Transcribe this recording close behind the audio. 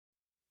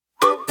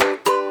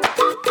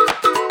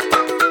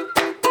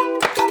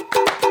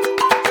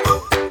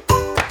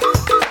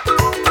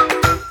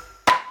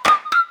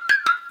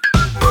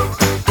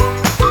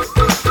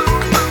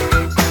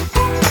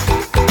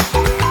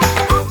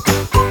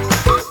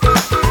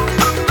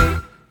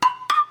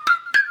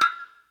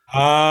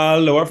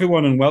Hello,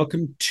 everyone, and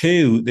welcome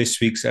to this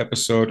week's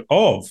episode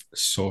of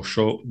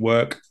Social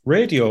Work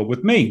Radio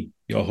with me,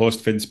 your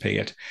host, Vince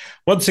Peart.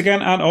 Once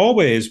again, and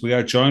always, we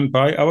are joined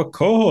by our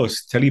co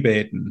host, Tilly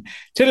Baden.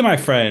 Tilly, my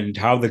friend,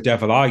 how the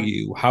devil are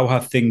you? How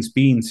have things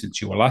been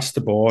since you were last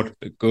aboard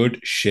the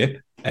good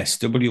ship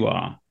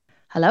SWR?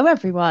 Hello,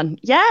 everyone.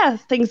 Yeah,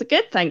 things are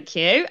good, thank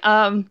you.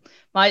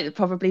 My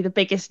probably the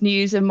biggest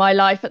news in my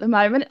life at the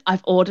moment.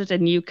 I've ordered a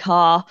new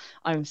car.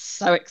 I'm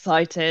so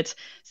excited.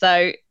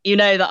 So you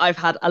know that I've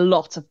had a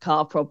lot of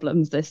car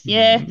problems this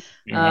year.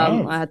 You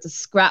have. I had to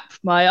scrap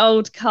my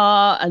old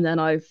car, and then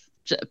I've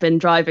been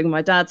driving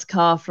my dad's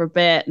car for a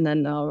bit, and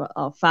then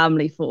our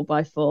family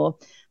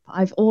 4x4.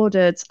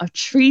 I've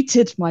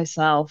treated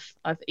myself.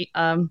 I've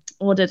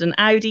ordered an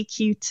Audi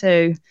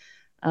Q2.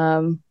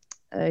 Um,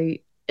 a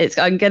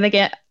I'm gonna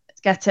get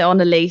it on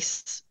a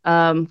lease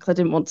because I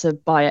didn't want to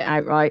buy it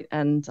outright,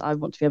 and I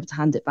want to be able to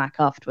hand it back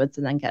afterwards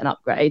and then get an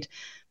upgrade.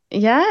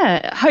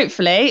 Yeah,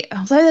 hopefully.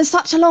 Although there's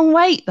such a long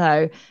wait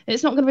though,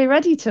 it's not going to be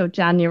ready till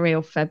January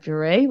or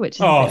February, which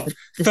is a bit Oh, of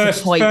a first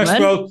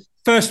disappointment.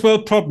 first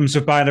world problems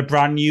of buying a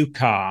brand new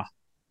car.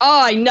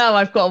 Oh, I know.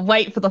 I've got to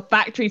wait for the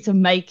factory to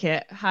make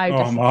it. How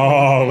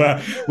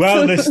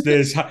disappointing.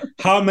 Listeners,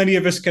 how many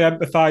of us can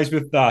empathise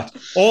with that?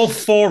 All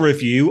four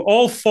of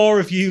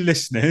you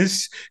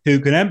listeners who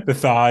can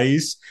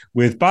empathise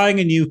with buying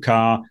a new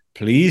car,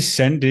 please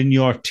send in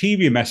your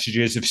TV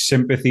messages of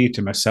sympathy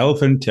to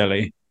myself and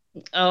Tilly.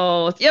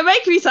 Oh, you're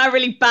making me sound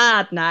really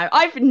bad now.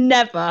 I've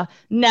never,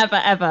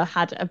 ever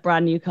had a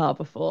brand new car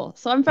before.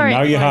 So I'm And very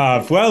now you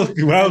have.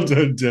 excited. Well And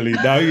done, Tilly.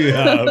 Now you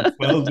have.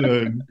 Well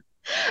done.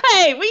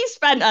 hey, we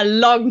spent a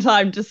long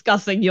time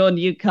discussing your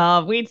new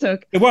car. We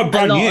took It wasn't a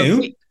brand lot of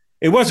new.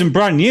 It wasn't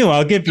brand new.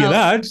 I'll give you oh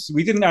that.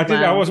 We didn't. I did.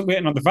 I well, wasn't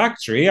waiting on the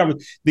factory.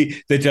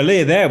 The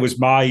delay there was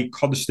my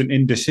constant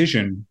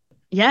indecision.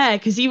 yeah,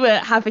 because you were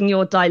having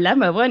your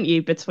dilemma, weren't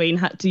you,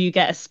 between do you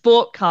get a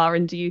sport car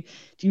and do you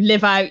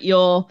live out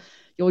your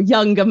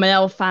younger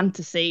male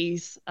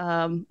fantasies,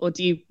 or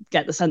do you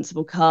get the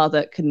sensible car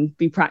that can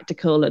be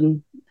practical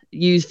and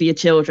used for your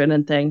children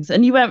and things?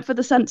 And you went for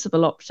the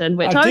sensible option, I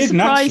which I was didn't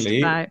surprised actually.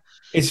 about.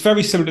 It's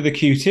very similar to the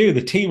Q2.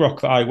 The T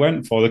Rock that I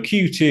went for, the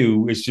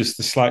Q2 is just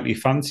the slightly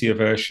fancier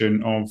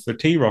version of the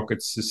T Rock.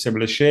 It's a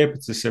similar shape,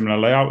 it's a similar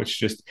layout.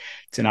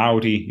 It's an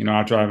Audi.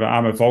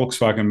 I'm a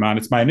Volkswagen man.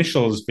 It's my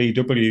initials,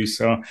 VW.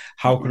 So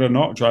how could I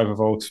not drive a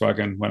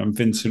Volkswagen when I'm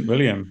Vincent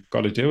William?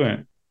 Got to do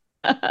it.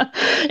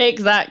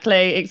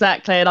 Exactly.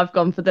 And I've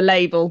gone for the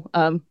label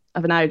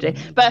of an Audi.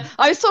 But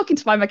I was talking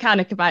to my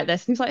mechanic about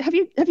this, and he's like, "Have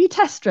you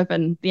test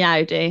driven the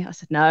Audi?" I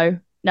said, "No,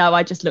 no.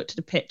 I just looked at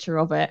a picture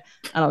of it,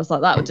 and I was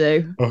like, that'll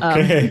do."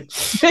 Okay.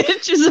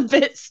 Which is a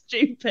bit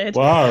stupid.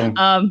 Wow.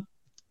 Um,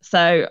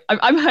 so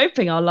I'm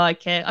hoping I'll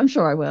like it. I'm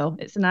sure I will.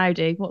 It's an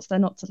Audi. What's there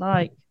not to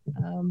like?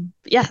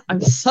 But yeah,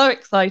 I'm so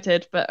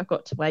excited, but I've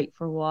got to wait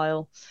for a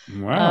while.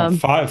 Wow. Um,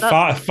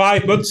 that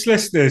 5 months,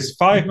 listeners.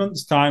 5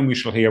 months' time, we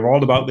shall hear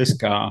all about this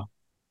car.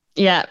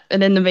 Yeah,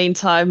 and in the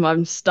meantime,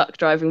 I'm stuck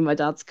driving my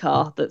dad's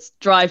car that's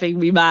driving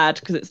me mad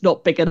because it's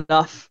not big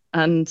enough.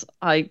 And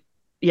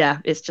yeah,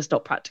 it's just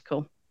not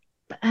practical.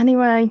 But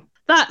anyway,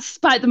 that's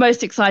about the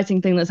most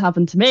exciting thing that's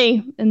happened to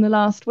me in the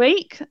last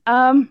week.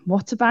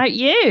 What about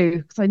you?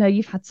 Because I know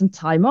you've had some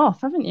time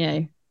off, haven't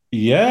you?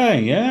 Yeah,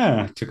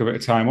 yeah. Took a bit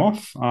of time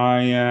off.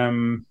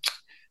 In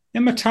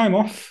my time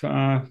off,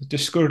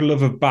 discovered a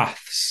love of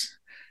baths.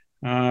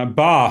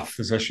 Bath,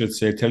 as I should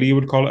say. Tilly, you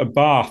would call it a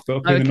bath, but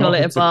up I in the would call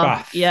north, it a it's a bath.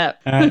 bath. Yeah.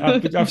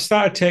 I've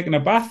started taking a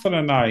bath on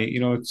a night.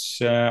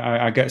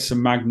 I get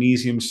some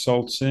magnesium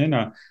salts in.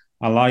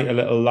 I light a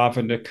little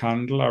lavender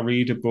candle. I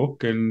read a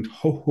book, and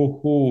ho ho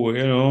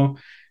ho.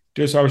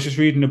 Just I was just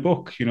reading a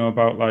book.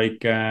 About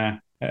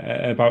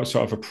about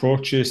sort of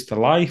approaches to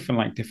life and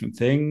like different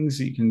things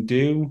that you can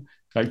do.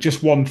 Like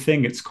Just One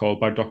Thing, it's called,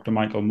 by Dr.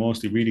 Michael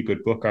Mosley. Really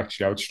good book,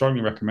 actually. I would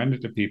strongly recommend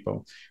it to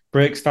people.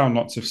 Breaks down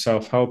lots of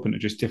self-help into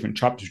just different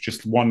chapters,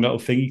 just one little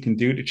thing you can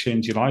do to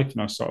change your life.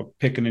 And I was sort of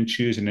picking and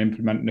choosing and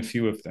implementing a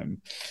few of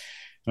them.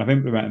 And I've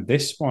implemented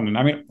this one. And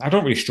I mean, I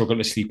don't really struggle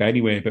to sleep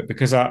anyway, but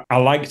because I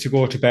like to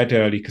go to bed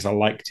early because I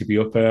like to be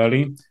up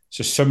early.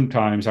 So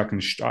sometimes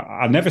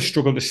I never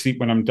struggle to sleep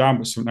when I'm down,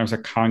 but sometimes I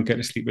can't get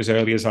to sleep as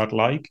early as I'd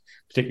like,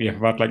 particularly if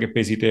I've had like a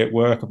busy day at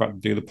work, I've had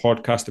to do the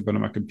podcast, I've been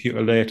on my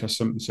computer late or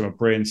something, so my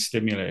brain's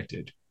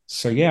stimulated.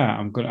 So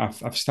yeah,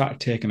 I've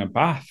started taking a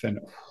bath, and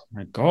oh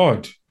my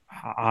God,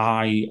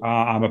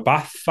 I'm a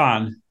bath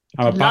fan.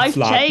 I'm a bath Life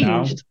lad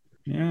now. changed.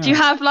 Do you Yeah.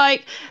 have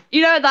like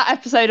that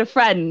episode of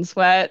Friends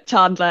where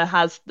Chandler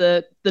has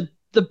the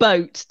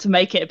boat to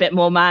make it a bit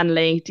more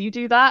manly? Do you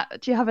do that?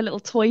 Do you have a little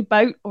toy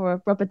boat or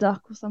a rubber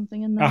duck or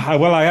something in there?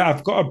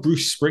 I've got a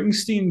Bruce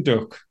Springsteen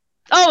duck.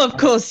 Oh, of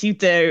course you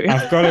do.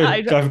 I've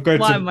got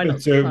Why am I not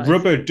it's a surprised?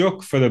 rubber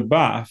duck for the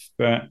bath,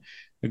 but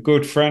a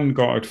good friend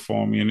got it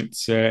for me, and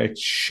it's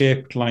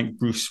shaped like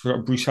Bruce.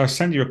 I'll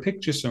send you a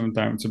picture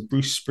sometime. It's a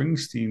Bruce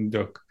Springsteen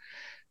duck.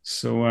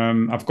 So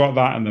I've got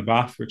that in the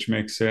bath, which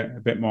makes it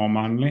a bit more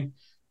manly.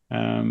 But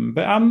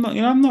I'm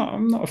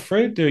not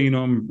afraid to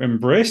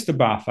embrace the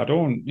bath. I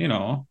don't.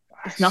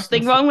 There's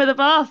nothing wrong with a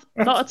bath,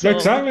 not at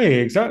all.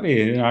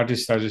 Exactly.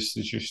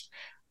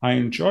 I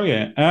enjoy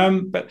it.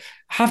 But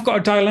I've got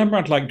a dilemma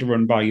I'd like to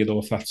run by you though,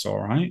 if that's all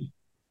right.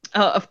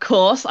 Of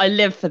course, I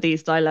live for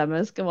these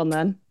dilemmas. Go on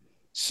then.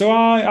 So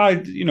I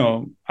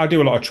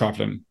do a lot of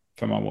traveling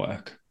for my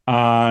work.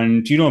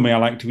 And you know me, I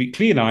like to eat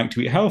clean. I like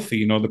to eat healthy.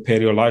 You know, the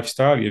paleo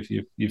lifestyle.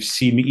 You've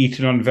seen me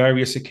eating on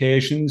various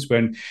occasions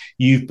when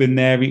you've been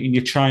there eating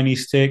your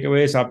Chinese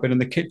takeaways. I've been in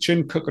the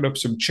kitchen cooking up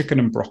some chicken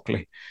and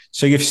broccoli.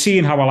 So you've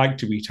seen how I like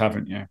to eat,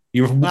 haven't you?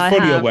 You're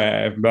fully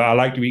aware. But I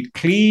like to eat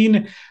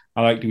clean.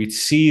 I like to eat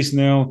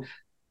seasonal.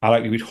 I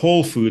like to eat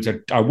whole foods.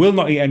 I will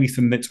not eat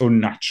anything that's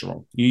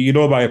unnatural. You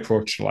know my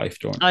approach to life,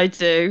 don't you? I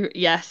do.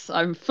 Yes,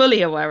 I'm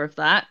fully aware of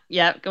that.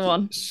 Yeah, go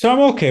on. So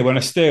I'm okay when I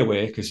stay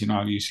away because,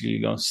 I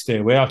usually stay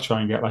away. I'll try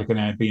and get like an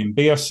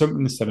Airbnb or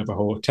something instead of a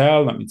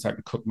hotel. That means I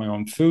can cook my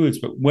own foods.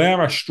 But where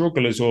I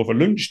struggle is over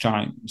lunch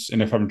times.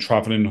 And if I'm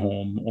traveling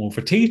home over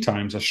tea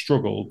times, I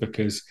struggle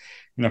because,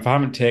 if I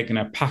haven't taken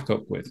a pack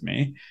up with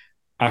me,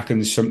 I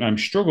can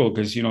sometimes struggle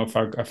because, if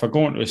I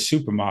go into a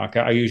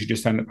supermarket, I usually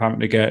just end up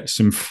having to get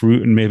some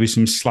fruit and maybe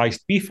some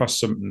sliced beef or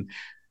something.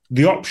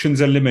 The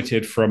options are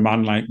limited for a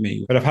man like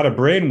me, but I've had a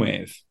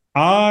brainwave.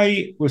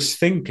 I was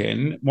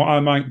thinking what I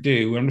might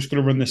do, I'm just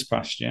going to run this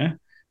past you,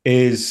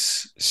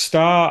 is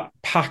start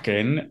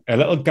packing a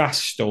little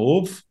gas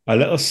stove, a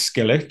little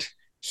skillet,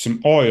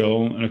 some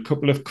oil, and a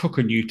couple of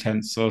cooking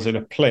utensils in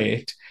a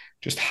plate.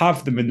 Just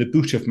have them in the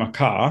boot of my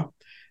car.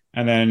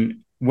 And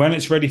then when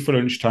it's ready for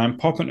lunchtime,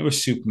 pop into a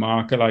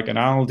supermarket like an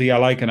Aldi. I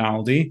like an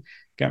Aldi.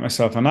 Get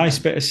myself a nice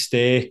bit of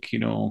steak,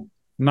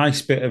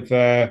 nice bit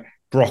of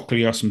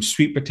broccoli or some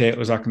sweet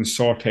potatoes I can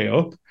saute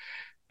up.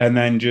 And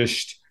then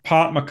just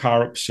park my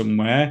car up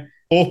somewhere,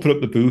 open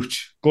up the boot,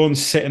 go and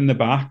sit in the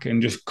back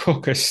and just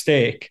cook a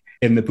steak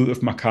in the boot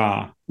of my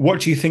car.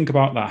 What do you think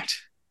about that?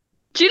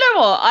 Do you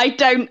know what? I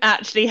don't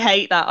actually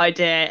hate that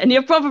idea. And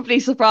you're probably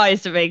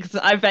surprised at me because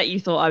I bet you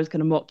thought I was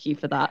going to mock you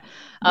for that.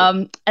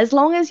 As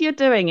long as you're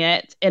doing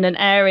it in an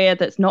area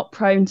that's not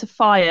prone to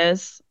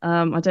fires,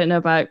 I don't know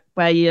about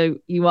where you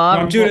are.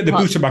 No, I'm doing it in the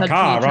boot of my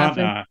car, aren't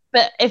I?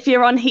 But if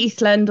you're on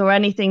Heathland or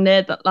anything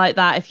near that, like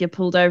that, if you're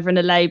pulled over in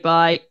a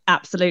lay-by,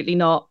 absolutely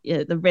not.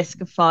 The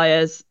risk of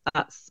fires,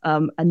 that's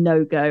a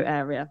no-go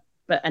area.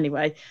 But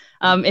anyway,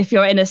 if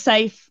you're in a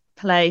safe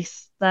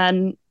place,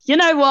 then you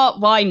know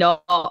what? Why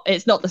not?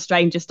 It's not the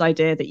strangest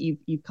idea that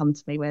you've come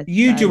to me with.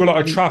 You do a lot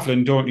of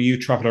traveling, don't you? You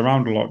travel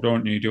around a lot,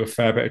 don't you? You do a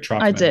fair bit of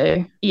traveling. I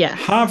do, yeah.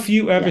 Have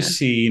you ever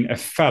seen a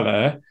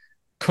fella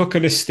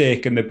cooking a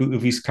steak in the boot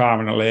of his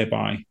car in a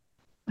lay-by?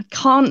 I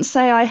can't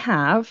say I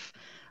have.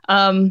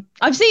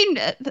 I've seen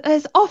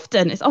it's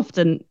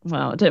often,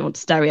 well, I don't want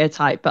to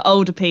stereotype, but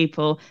older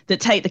people that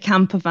take the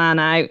camper van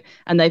out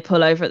and they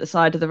pull over at the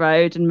side of the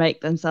road and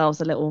make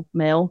themselves a little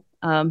meal.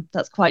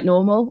 That's quite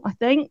normal, I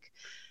think.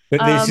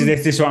 But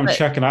this is what I'm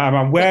checking out.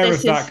 I'm aware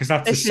of that because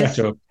that's a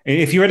setup.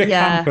 If you're in a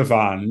camper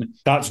van,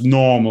 that's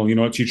normal.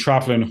 It's you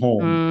traveling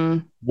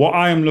home. What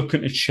I am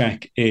looking to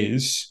check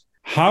is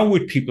how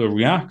would people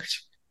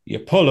react? You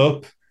pull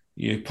up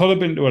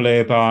into a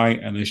lay-by,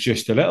 and there's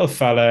just a little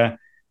fella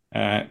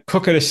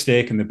cooking a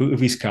steak in the boot of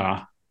his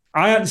car.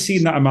 I hadn't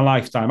seen that in my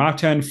lifetime. I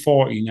turn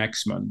 40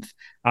 next month.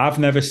 I've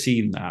never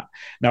seen that.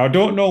 Now, I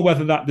don't know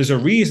whether there's a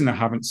reason I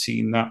haven't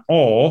seen that,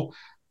 or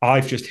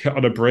I've just hit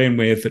on a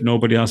brainwave that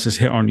nobody else has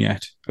hit on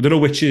yet. I don't know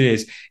which it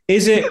is.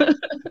 Is it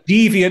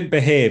deviant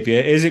behavior?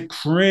 Is it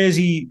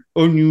crazy,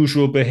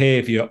 unusual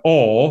behavior?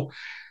 Or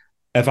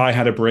have I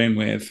had a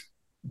brainwave?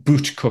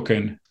 Boot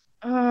cooking.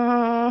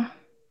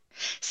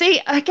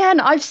 See, again,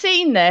 I've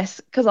seen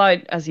this because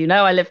as you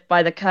know, I live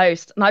by the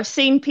coast, and I've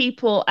seen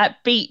people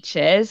at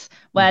beaches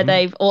where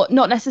or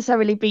not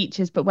necessarily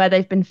beaches, but where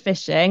they've been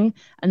fishing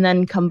and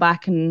then come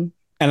back and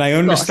I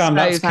understand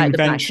that's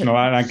conventional,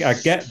 and I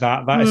get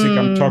that. That is,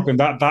 I'm talking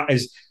that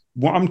is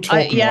what I'm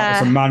talking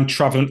about. Is a man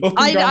traveling up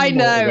and down. I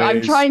know.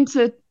 I'm trying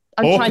to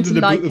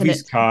the boot of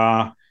his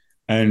car,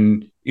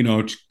 and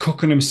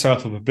cooking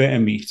himself up a bit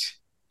of meat.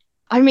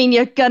 I mean,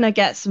 you're gonna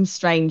get some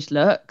strange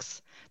looks.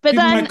 But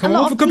people then might come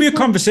over. Could be a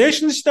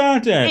conversation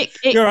starter.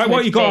 You're right.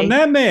 What you got on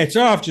there, mate?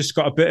 Oh, I've just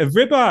got a bit of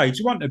ribeye. Do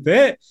you want a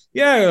bit?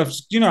 Yeah,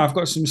 I've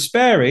got some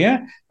spare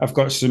here. I've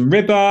got some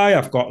ribeye.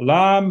 I've got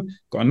lamb.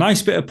 Got a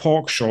nice bit of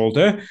pork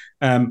shoulder.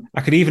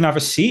 I could even have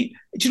a seat.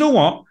 Do you know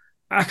what?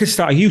 I could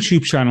start a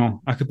YouTube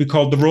channel. I could be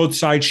called The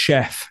Roadside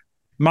Chef.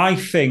 My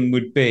thing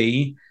would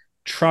be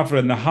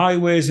traveling the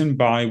highways and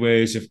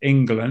byways of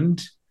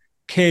England,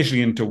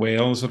 occasionally into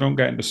Wales. I don't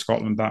get into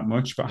Scotland that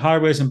much, but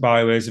highways and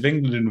byways of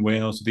England and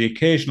Wales, the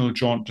occasional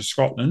jaunt to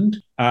Scotland,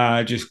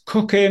 just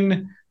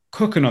cooking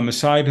on the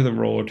side of the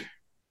road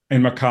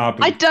in my car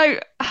boot.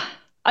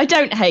 I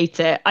don't hate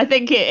it. I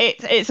think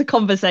it's a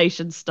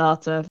conversation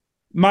starter.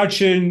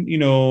 Imagine,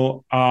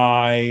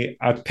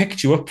 I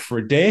picked you up for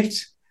a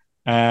date.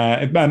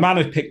 A man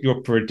had picked you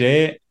up for a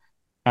date,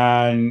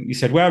 and you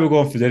said, "Where are we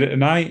going for dinner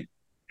tonight?"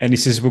 And he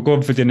says, "We're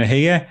going for dinner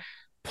here."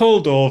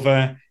 Pulled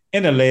over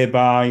in a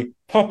lay-by,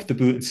 popped the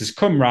boot and says,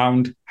 "Come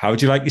round. How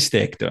would you like your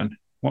steak done?"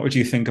 What would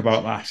you think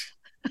about that?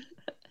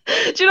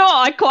 Do you know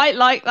what? I quite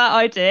like that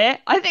idea.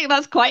 I think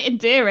that's quite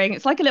endearing.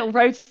 It's like a little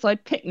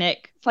roadside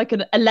picnic. It's like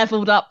a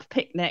leveled up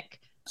picnic.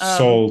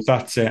 So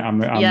that's it.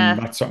 Yeah,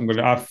 That's what I'm going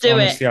to. I've do it.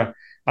 honestly,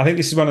 I think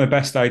this is one of the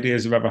best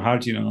ideas I've ever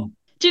had. You know.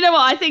 Do you know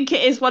what? I think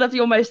it is one of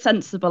your most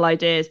sensible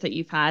ideas that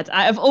you've had.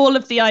 Out of all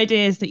of the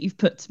ideas that you've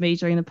put to me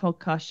during the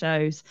podcast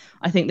shows,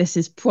 I think this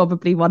is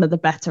probably one of the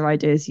better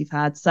ideas you've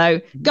had. So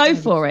go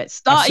for it.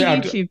 Start a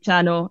YouTube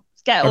channel.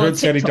 Get I on a don't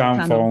see any TikTok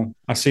downfall. channel.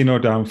 I see no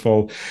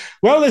downfall.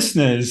 Well,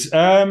 listeners,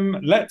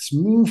 let's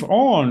move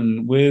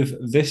on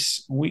with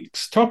this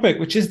week's topic,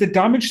 which is the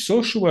damage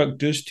social work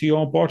does to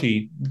your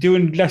body.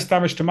 Doing less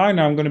damage to mine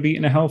now. I'm going to be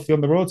eating a healthy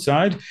on the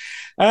roadside.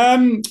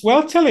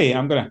 Well, Tilly,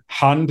 I'm going to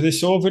hand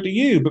this over to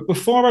you. But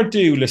before I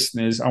do,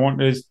 listeners, I want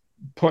to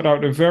put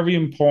out a very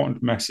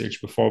important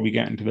message before we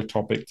get into the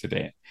topic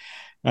today.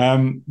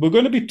 We're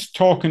going to be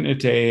talking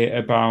today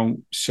about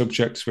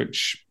subjects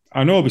which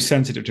I know will be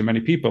sensitive to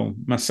many people,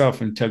 myself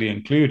and Tilly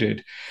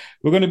included.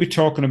 We're going to be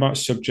talking about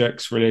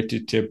subjects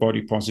related to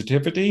body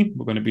positivity.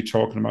 We're going to be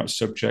talking about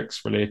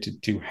subjects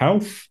related to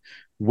health,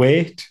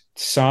 weight,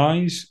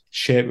 size,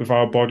 shape of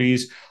our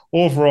bodies,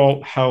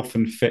 overall health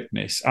and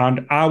fitness,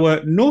 and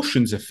our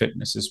notions of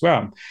fitness as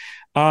well.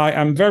 I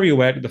am very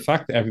aware of the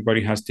fact that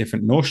everybody has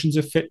different notions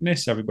of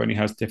fitness, everybody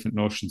has different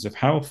notions of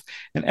health,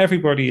 and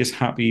everybody is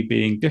happy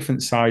being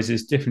different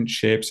sizes, different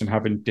shapes, and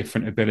having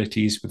different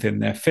abilities within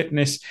their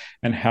fitness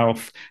and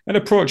health and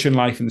approaching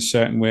life in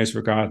certain ways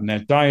regarding their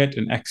diet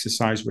and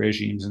exercise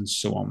regimes and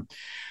so on.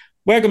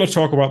 We're going to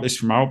talk about this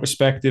from our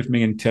perspective,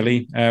 me and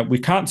Tilly. We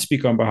can't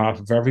speak on behalf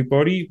of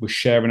everybody. We're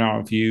sharing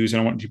our views,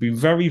 and I want to be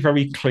very,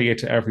 very clear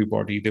to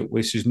everybody that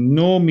this is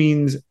no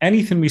means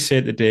anything we say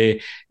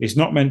today is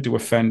not meant to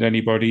offend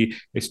anybody.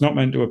 It's not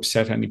meant to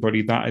upset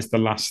anybody. That is the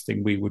last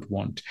thing we would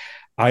want.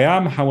 I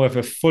am,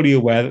 however, fully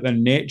aware that the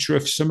nature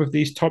of some of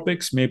these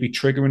topics may be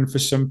triggering for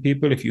some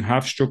people. If you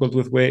have struggled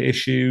with weight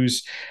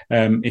issues,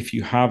 if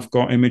you have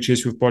got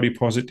images with body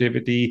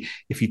positivity,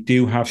 if you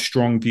do have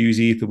strong views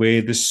either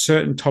way, there's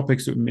certain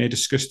topics that we may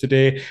discuss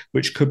today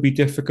which could be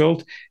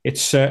difficult. It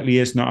certainly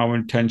is not our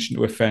intention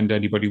to offend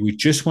anybody. We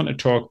just want to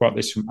talk about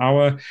this from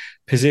our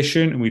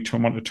position, and we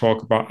want to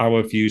talk about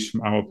our views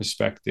from our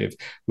perspective.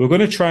 We're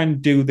going to try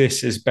and do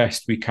this as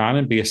best we can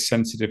and be as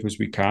sensitive as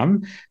we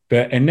can.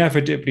 But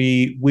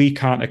inevitably, we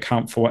can't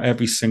account for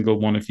every single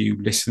one of you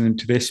listening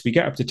to this. We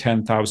get up to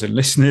 10,000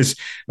 listeners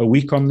a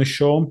week on the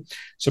show.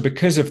 So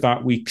because of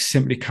that, we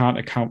simply can't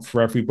account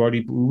for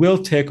everybody. But we will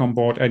take on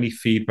board any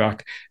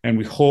feedback. And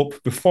we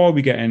hope before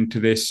we get into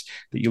this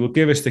that you will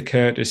give us the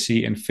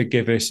courtesy and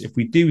forgive us if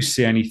we do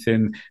say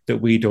anything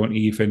that we don't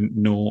even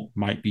know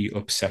might be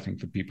upsetting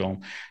for people.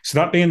 So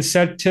that being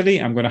said,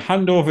 Tilly, I'm going to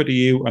hand over to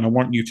you, and I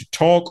want you to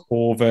talk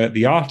over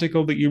the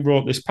article that you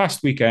wrote this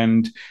past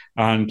weekend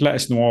and let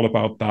us know all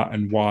about that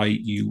and why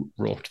you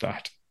wrote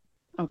that.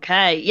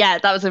 Okay, yeah,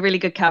 that was a really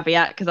good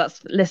caveat, because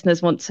that's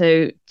listeners want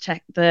to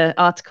check the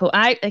article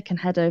out. They can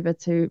head over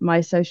to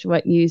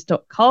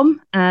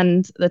mysocialworknews.com,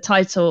 and the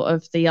title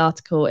of the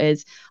article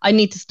is "I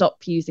Need to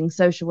Stop Using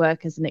Social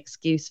Work as an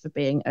Excuse for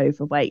Being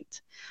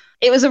Overweight."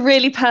 It was a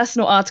really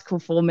personal article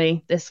for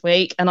me this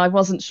week, and I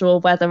wasn't sure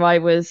whether I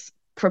was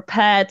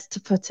prepared to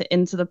put it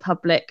into the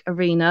public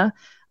arena,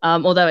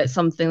 although it's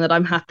something that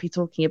I'm happy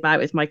talking about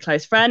with my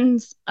close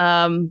friends.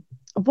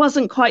 I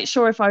wasn't quite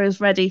sure if I was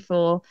ready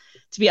to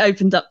be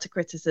opened up to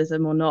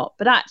criticism or not,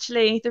 but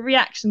actually the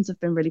reactions have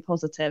been really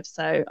positive.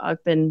 So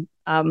I've been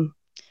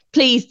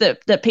pleased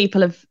that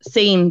people have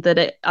seen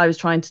that I was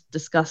trying to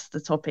discuss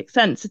the topic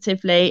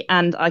sensitively,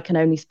 and I can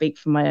only speak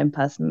from my own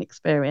personal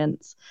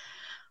experience.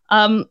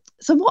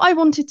 So what I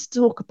wanted to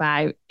talk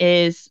about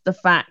is the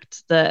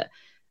fact that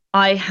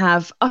I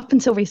have, up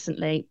until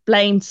recently,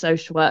 blamed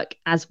social work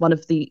as one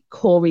of the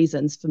core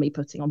reasons for me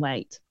putting on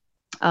weight.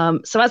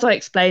 So as I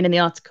explain in the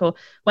article,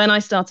 when I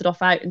started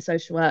off out in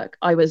social work,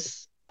 I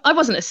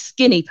wasn't a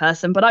skinny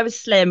person, but I was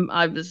slim.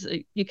 I was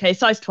UK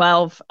size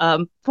 12,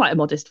 quite a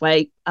modest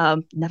weight.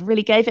 Never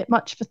really gave it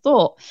much for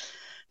thought.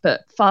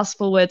 But fast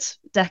forward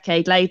a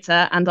decade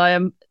later, and I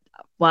am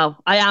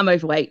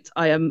overweight.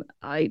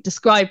 I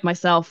describe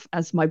myself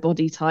as my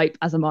body type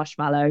as a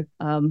marshmallow,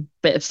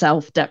 bit of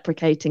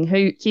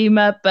self-deprecating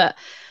humor, but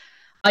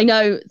I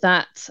know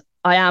that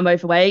I am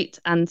overweight,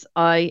 and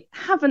I'm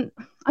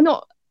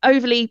not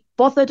overly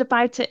bothered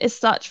about it as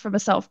such from a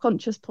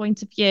self-conscious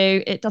point of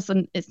view.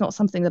 It's not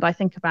something that I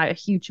think about a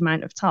huge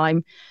amount of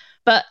time,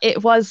 but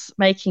it was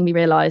making me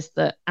realize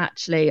that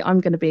actually I'm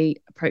going to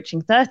be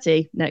approaching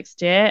 30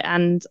 next year,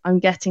 and I'm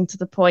getting to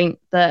the point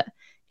that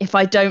if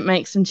I don't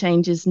make some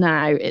changes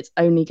now, it's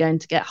only going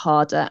to get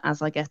harder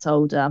as I get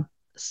older.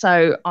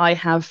 So I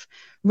have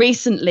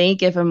recently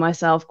given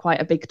myself quite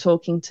a big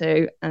talking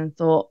to and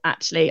thought,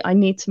 actually, I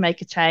need to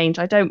make a change.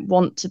 I don't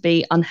want to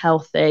be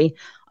unhealthy.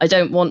 I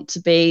don't want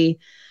to be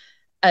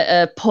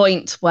at a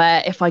point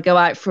where if I go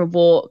out for a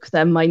walk,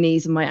 then my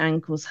knees and my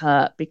ankles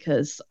hurt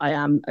because I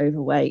am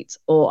overweight.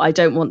 Or I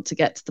don't want to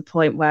get to the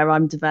point where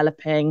I'm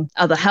developing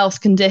other health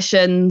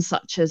conditions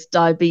such as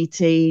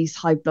diabetes,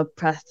 high blood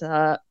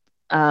pressure,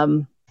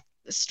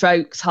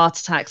 strokes, heart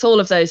attacks, all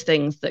of those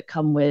things that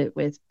come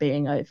with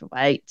being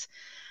overweight.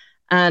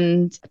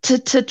 And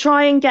to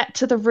try and get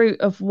to the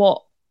root of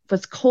what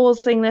was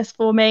causing this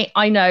for me,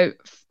 I know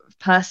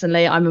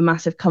personally I'm a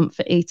massive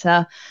comfort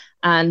eater.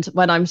 And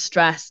when I'm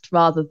stressed,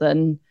 rather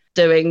than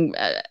doing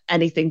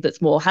anything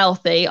that's more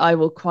healthy, I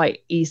will quite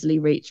easily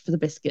reach for the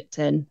biscuit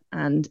tin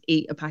and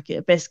eat a packet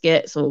of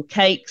biscuits or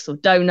cakes or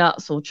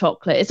donuts or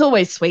chocolate. It's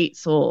always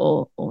sweets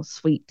or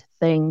sweet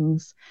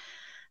things.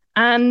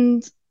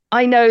 And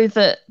I know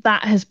that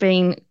that has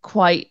been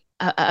quite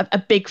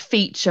a big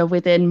feature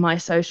within my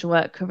social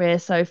work career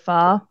so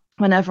far.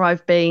 Whenever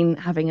I've been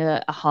having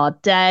a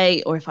hard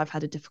day, or if I've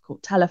had a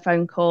difficult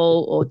telephone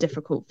call or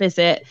difficult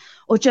visit,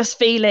 or just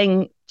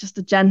feeling just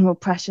the general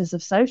pressures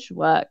of social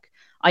work,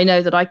 I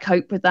know that I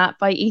cope with that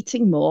by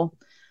eating more.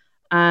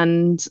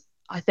 And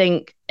I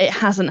think it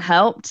hasn't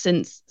helped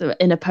since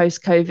in a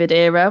post-COVID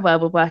era where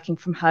we're working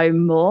from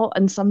home more.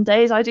 And some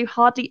days I do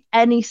hardly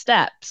any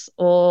steps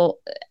or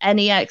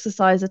any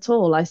exercise at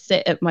all. I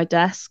sit at my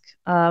desk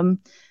and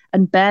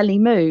barely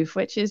move,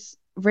 which is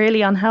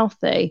really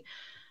unhealthy.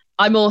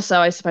 I'm also,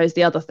 I suppose,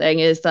 the other thing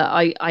is that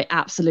I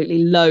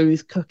absolutely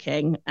loathe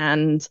cooking,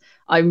 and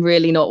I'm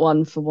really not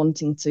one for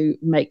wanting to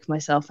make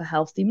myself a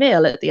healthy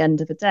meal at the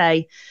end of a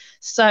day.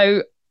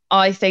 So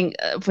I think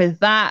with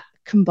that,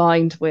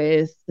 combined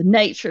with the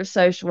nature of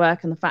social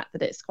work and the fact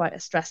that it's quite a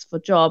stressful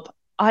job,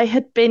 I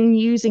had been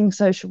using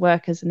social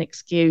work as an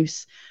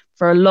excuse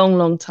for a long,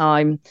 long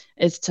time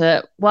as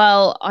to,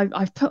 well,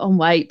 I've put on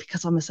weight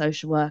because I'm a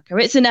social worker.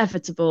 It's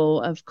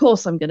inevitable. Of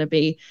course, I'm going to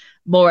be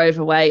more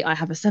overweight. I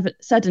have a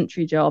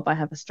sedentary job. I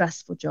have a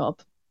stressful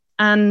job.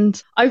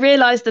 And I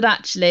realized that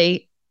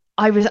actually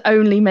I was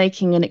only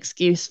making an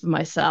excuse for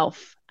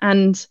myself.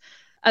 And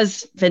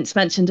as Vince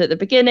mentioned at the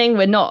beginning,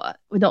 we're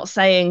not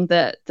saying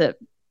that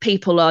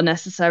people are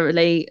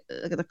necessarily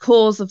the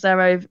cause of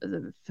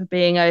for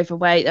being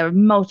overweight. There are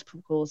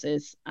multiple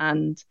causes,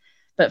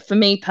 but for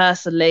me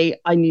personally,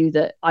 I knew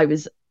that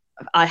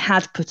I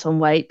had put on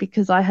weight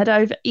because I had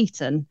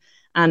overeaten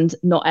and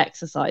not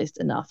exercised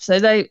enough. So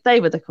they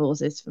were the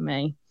causes for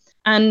me.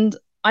 And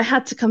I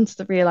had to come to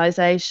the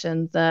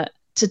realization that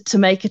to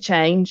make a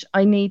change,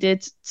 I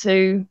needed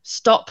to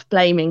stop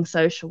blaming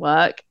social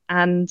work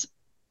and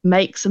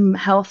make some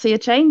healthier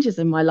changes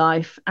in my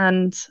life.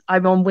 And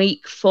I'm on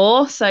week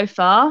 4 so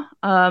far.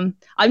 I'm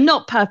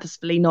not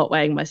purposefully not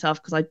weighing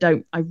myself because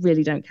I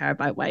really don't care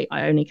about weight.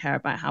 I only care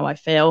about how I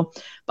feel.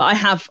 But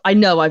I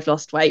know I've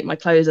lost weight. My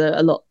clothes are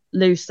a lot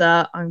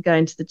looser. I'm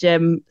going to the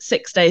gym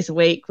 6 days a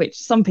week, which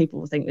some people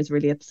will think is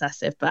really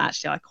obsessive, but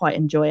actually I quite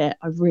enjoy it.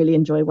 I really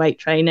enjoy weight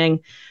training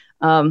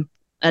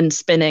and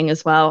spinning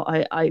as well.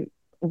 I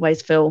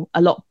always feel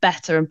a lot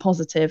better and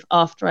positive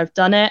after I've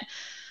done it.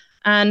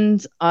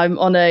 And I'm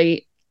on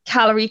a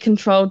calorie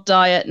controlled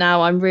diet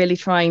now. I'm really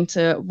trying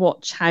to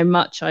watch how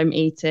much I'm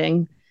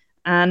eating,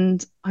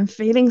 and I'm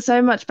feeling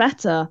so much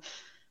better.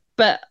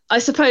 But I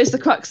suppose the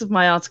crux of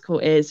my article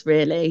is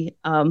really,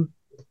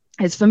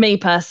 is for me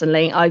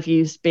personally, I've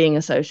used being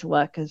a social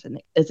worker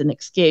as an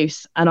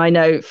excuse. And I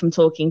know from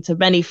talking to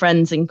many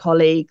friends and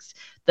colleagues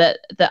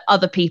that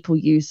other people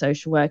use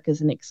social work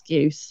as an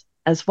excuse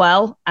as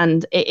well.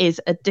 And it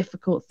is a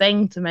difficult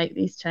thing to make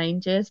these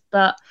changes.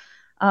 But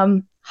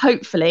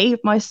hopefully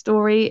my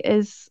story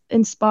is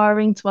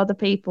inspiring to other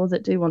people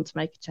that do want to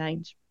make a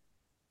change.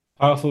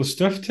 Powerful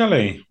stuff,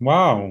 Tilly.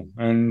 Wow.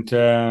 And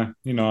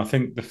I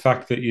think the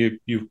fact that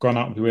you've gone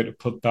out of your way to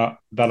put that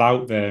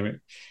out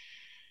there,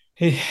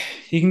 you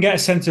can get a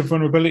sense of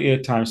vulnerability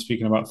at times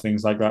speaking about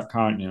things like that,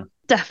 can't you?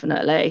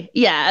 Definitely.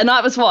 Yeah. And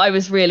that was what I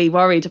was really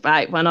worried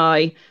about when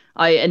I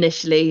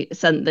initially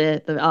sent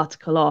the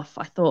article off.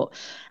 I thought,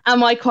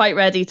 am I quite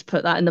ready to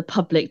put that in the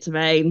public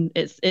domain?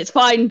 It's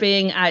fine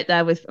being out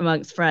there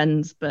amongst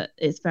friends, but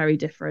it's very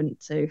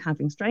different to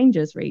having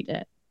strangers read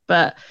it.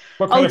 But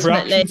what kind of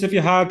reactions have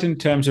you had in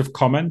terms of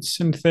comments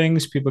and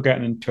things, people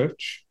getting in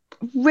touch?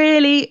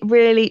 Really,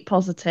 really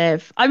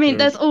positive. I mean,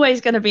 there's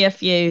always going to be a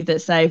few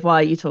that say, why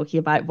are you talking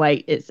about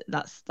weight?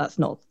 That's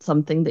not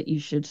something that you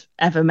should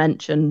ever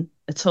mention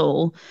at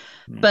all.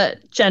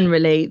 But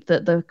generally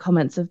the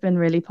comments have been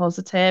really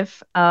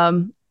positive.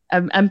 And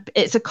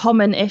it's a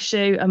common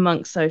issue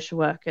amongst social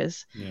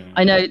workers.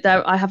 I know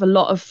I have a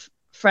lot of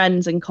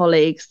friends and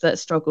colleagues that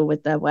struggle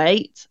with their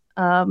weight.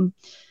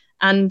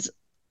 And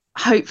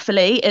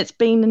hopefully it's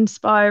been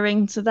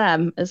inspiring to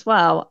them as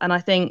well. And I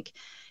think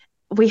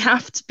we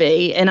have to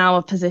be in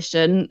our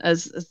position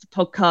as the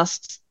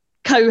podcast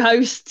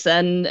co-hosts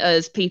and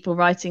as people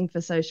writing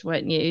for Social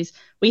Work News,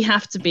 we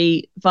have to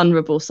be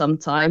vulnerable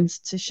sometimes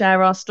to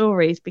share our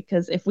stories,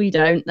 because if we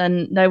don't,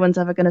 then no one's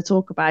ever going to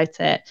talk about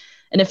it.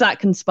 And if that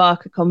can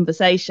spark a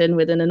conversation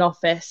within an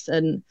office,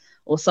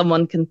 or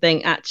someone can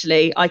think,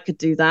 actually, I could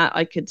do that,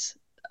 I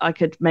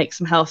could make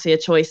some healthier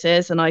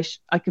choices, and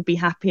I could be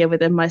happier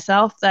within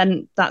myself,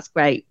 then that's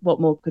great.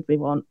 What more could we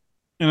want?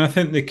 And I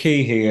think the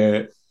key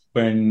here,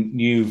 when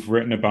you've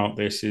written about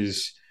this,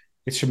 is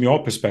it's from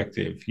your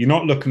perspective. You're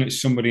not looking at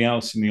somebody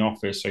else in the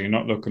office, or you're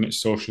not looking at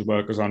social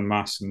workers en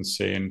masse and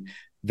saying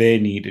they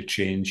need to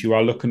change. You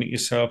are looking at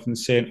yourself and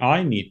saying,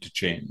 I need to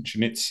change.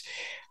 And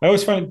I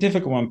always find it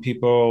difficult when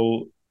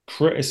people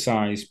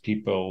criticize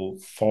people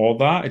for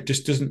that. It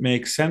just doesn't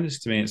make sense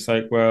to me. It's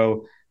like,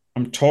 well,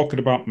 I'm talking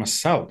about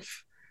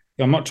myself.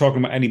 I'm not talking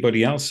about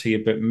anybody else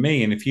here but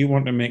me. And if you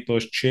want to make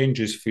those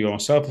changes for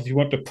yourself, if you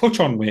want to put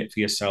on weight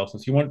for yourself,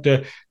 if you want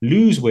to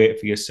lose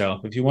weight for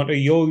yourself, if you want to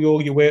yo-yo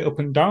your weight up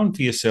and down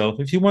for yourself,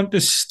 if you want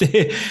to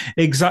stay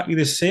exactly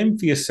the same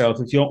for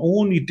yourself, if you're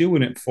only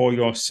doing it for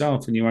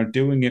yourself and you are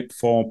doing it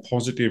for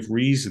positive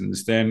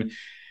reasons, then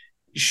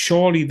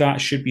surely that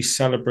should be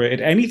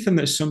celebrated. Anything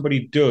that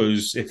somebody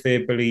does, if they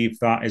believe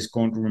that is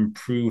going to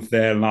improve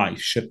their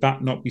life, should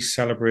that not be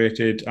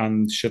celebrated?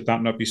 And should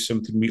that not be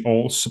something we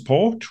all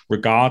support,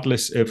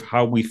 regardless of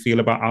how we feel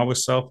about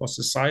ourselves or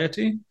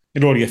society?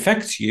 It only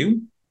affects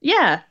you.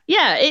 Yeah,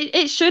 yeah,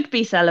 it should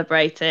be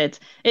celebrated.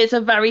 It's a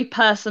very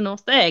personal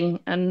thing,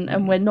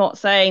 and we're not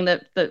saying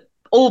that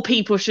all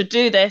people should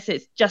do this.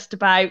 It's just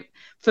about,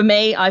 for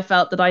me, I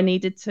felt that I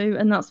needed to,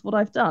 and that's what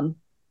I've done.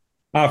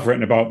 I've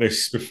written about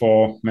this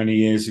before many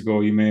years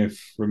ago. You may have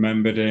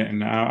remembered it.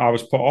 And I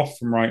was put off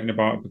from writing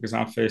about it because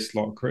I faced a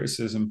lot of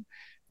criticism.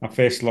 I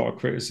faced a lot of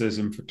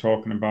criticism for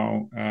talking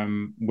about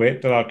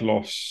weight that I'd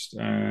lost.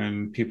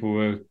 And people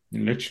were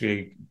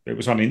literally, it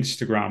was on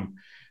Instagram.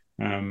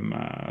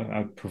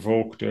 I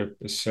provoked a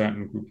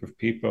certain group of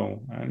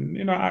people.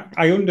 And,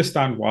 I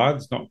understand why.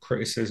 There's not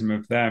criticism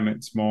of them.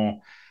 It's more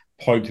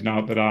pointing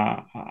out that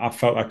I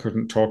felt I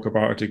couldn't talk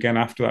about it again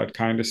after that. It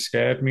kind of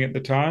scared me at the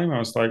time. I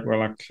was like,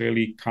 well, I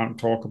clearly can't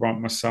talk about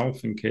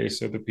myself in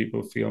case other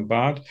people feel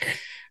bad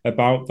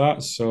about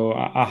that. So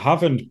I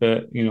haven't,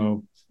 but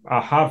I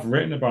have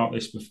written about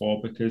this before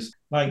because,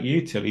 like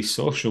you, Tilly,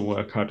 social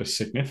work had a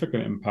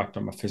significant impact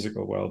on my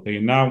physical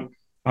well-being. Now,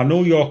 I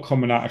know you're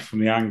coming at it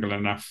from the angle,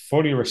 and I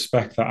fully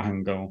respect that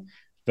angle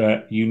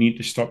that you need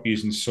to stop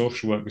using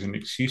social work as an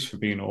excuse for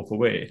being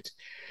overweight.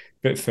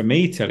 But for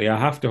me, Tilly, I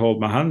have to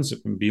hold my hands up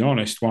and be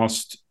honest.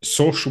 Whilst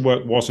social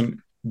work wasn't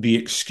the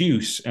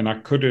excuse, and I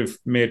could have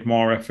made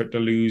more effort to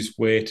lose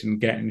weight and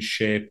get in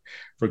shape,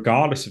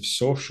 regardless of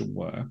social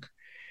work,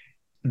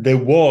 there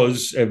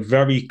was a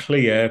very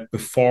clear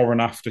before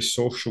and after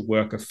social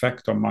work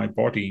effect on my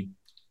body.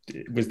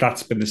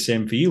 That's been the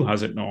same for you,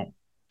 has it not?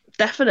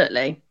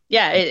 Definitely.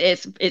 Yeah,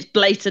 it's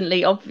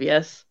blatantly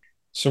obvious.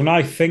 So when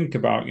I think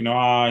about,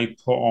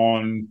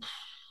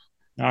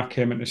 I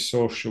came into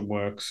social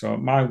work, so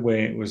my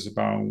weight was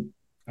about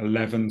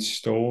 11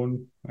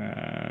 stone,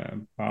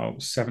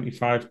 about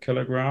 75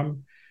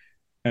 kilogram.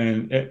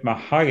 And at my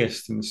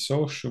highest in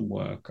social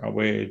work, I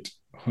weighed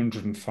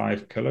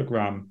 105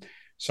 kilogram.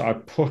 So I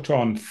put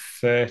on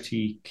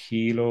 30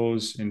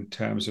 kilos in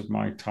terms of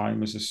my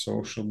time as a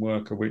social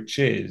worker, which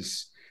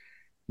is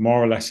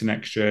more or less an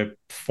extra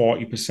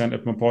 40%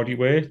 of my body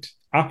weight.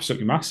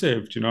 Absolutely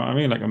massive. Do you know what I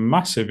mean? Like a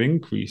massive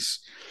increase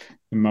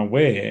in my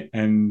weight.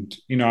 And,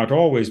 I'd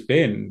always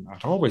been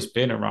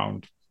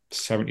around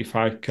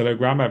 75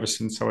 kilogram ever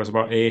since I was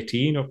about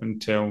 18 up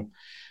until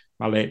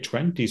my late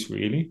 20s,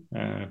 really.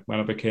 When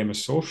I became a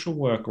social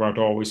worker, I'd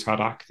always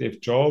had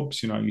active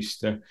jobs. I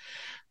used to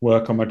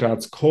work on my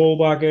dad's coal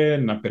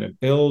wagon. I've been a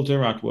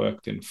builder. I'd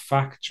worked in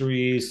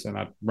factories and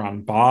I'd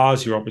ran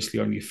bars. You're obviously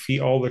on your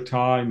feet all the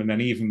time. And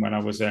then even when I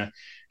was a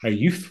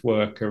youth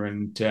worker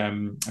and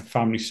a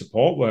family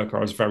support worker,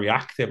 I was very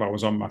active. I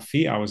was on my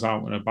feet. I was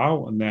out and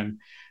about. And then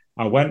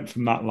I went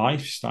from that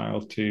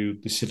lifestyle to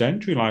the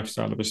sedentary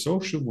lifestyle of a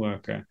social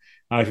worker.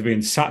 I've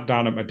been sat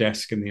down at my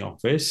desk in the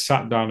office,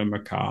 sat down in my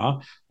car,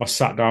 or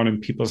sat down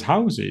in people's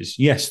houses.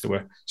 Yes, there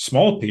were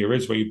small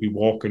periods where you'd be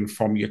walking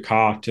from your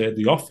car to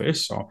the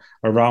office or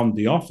around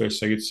the office.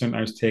 So you'd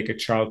sometimes take a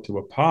child to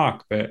a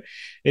park, but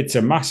it's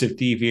a massive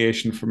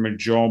deviation from a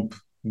job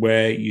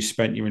where you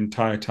spent your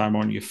entire time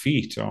on your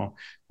feet. Or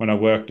when I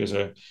worked as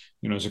a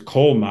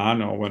coal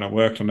man, or when I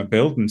worked on a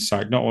building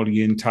site, not only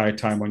the entire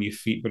time on your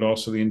feet, but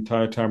also the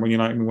entire time when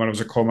when I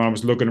was a coal man, I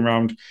was lugging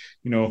around,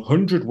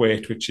 100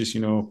 weight, which is,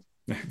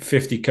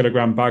 50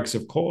 kilogram bags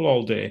of coal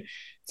all day.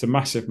 It's a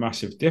massive,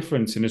 massive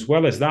difference. And as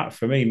well as that,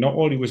 for me, not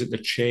only was it the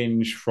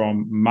change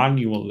from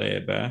manual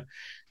labor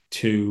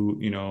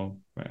to,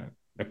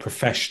 a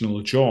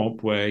professional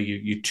job where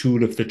your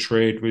tool of the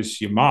trade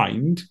was your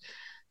mind,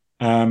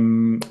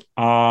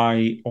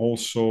 I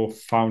also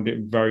found it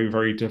very,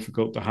 very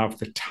difficult to have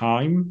the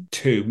time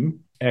to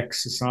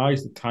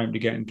exercise, the time to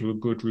get into a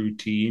good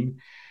routine.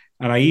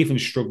 And I even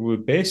struggle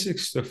with basic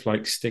stuff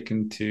like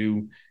sticking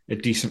to a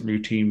decent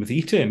routine with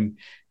eating.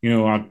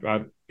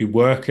 I'd be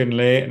working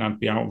late and I'd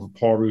be out of a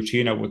poor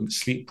routine. I wouldn't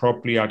sleep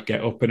properly. I'd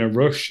get up in a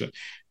rush.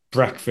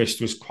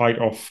 Breakfast was quite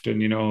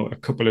often, a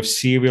couple of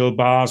cereal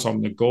bars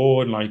on the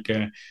go and like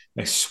a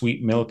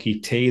sweet milky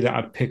tea that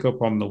I'd pick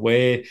up on the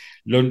way.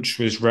 Lunch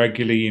was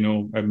regularly,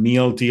 a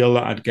meal deal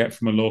that I'd get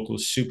from a local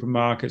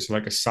supermarket. So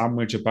like a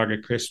sandwich, a bag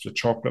of crisps, a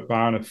chocolate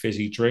bar, and a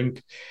fizzy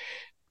drink.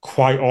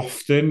 quite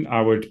often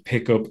I would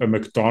pick up a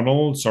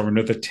McDonald's or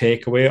another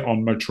takeaway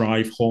on my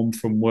drive home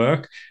from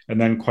work, and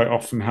then quite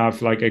often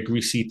have like a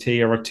greasy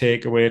tea or a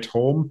takeaway at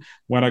home.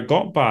 When I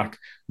got back,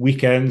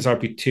 weekends I'd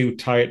be too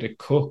tired to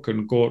cook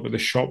and go to the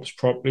shops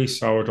properly.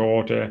 So I would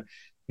order,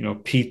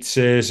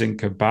 pizzas and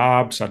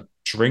kebabs. I'd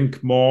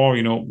drink more.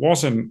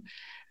 Again,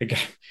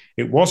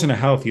 it wasn't a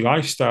healthy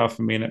lifestyle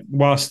for me. And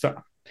whilst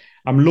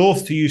I'm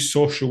loath to use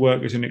social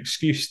work as an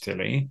excuse,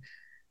 Tilly,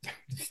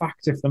 the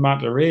fact of the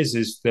matter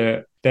is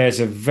that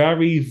there's a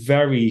very,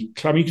 very,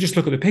 I mean, you can just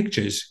look at the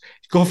pictures,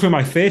 go through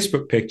my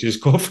Facebook pictures,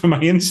 go through my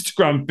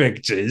Instagram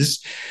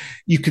pictures.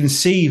 You can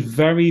see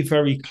very,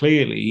 very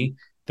clearly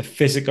the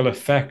physical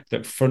effect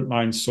that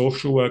frontline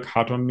social work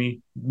had on me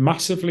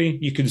massively.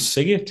 You can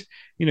see it,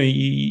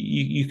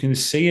 you can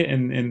see it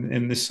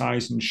in the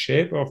size and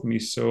shape of me.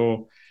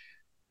 So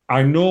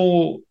I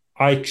know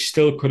I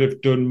still could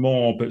have done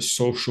more, but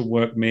social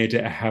work made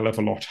it a hell of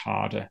a lot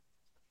harder.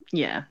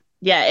 Yeah.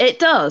 Yeah, it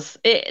does.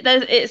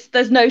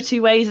 There's no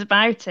two ways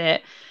about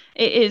it.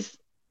 It is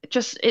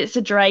just it's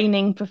a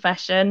draining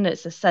profession.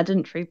 It's a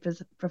sedentary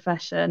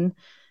profession,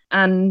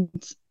 and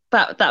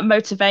that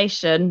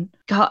motivation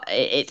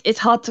it's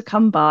hard to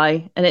come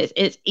by, and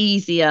it's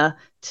easier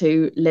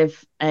to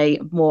live a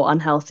more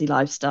unhealthy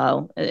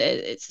lifestyle.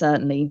 It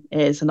certainly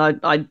is, and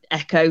I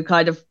echo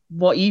kind of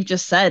what you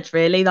just said.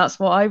 Really, that's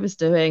what I was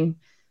doing.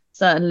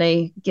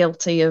 Certainly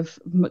guilty of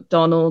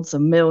McDonald's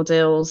and meal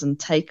deals and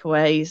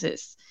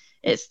takeaways.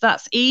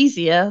 That's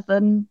easier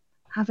than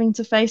having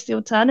to face the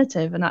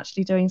alternative and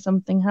actually doing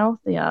something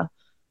healthier.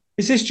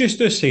 Is this just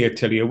us here,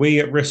 Tilly? Are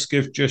we at risk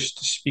of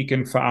just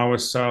speaking for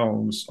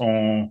ourselves,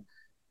 or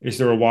is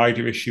there a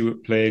wider issue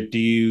at play? Do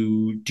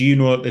you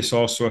know that this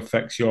also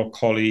affects your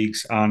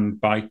colleagues and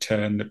by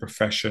turn the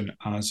profession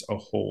as a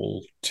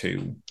whole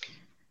too?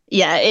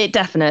 Yeah, it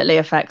definitely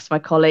affects my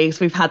colleagues.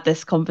 We've had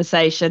this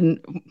conversation.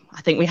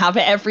 I think we have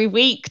it every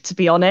week, to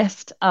be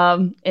honest.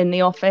 In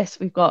the office,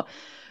 we've got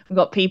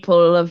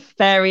people of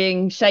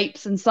varying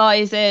shapes and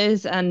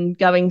sizes and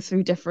going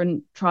through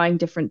trying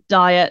different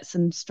diets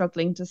and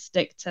struggling to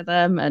stick to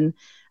them, and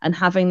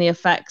having the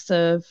effects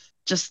of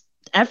just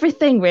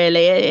everything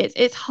really.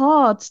 It's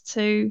hard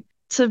to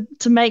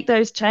make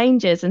those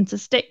changes and to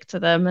stick to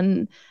them,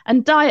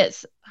 and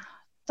diets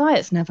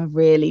never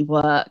really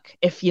work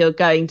if you're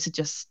going to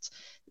just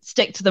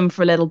stick to them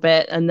for a little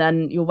bit and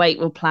then your weight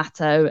will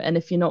plateau. And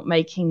if you're not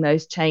making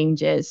those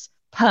changes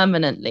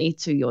permanently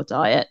to your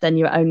diet, then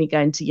you're only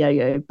going to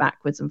yo-yo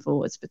backwards and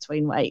forwards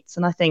between weights.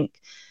 And I think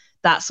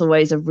that's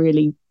always a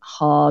really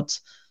hard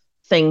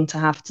thing to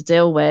have to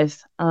deal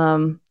with.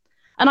 And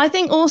I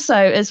think also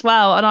as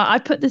well, and I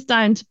put this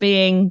down to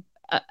being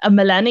a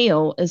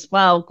millennial as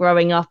well,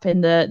 growing up in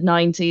the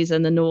 90s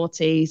and the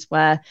noughties,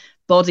 where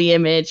body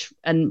image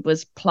and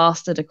was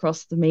plastered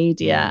across the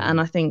media. And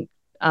I think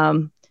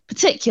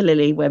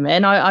particularly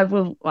women,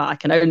 I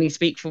can only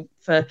speak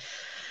for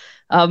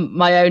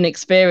my own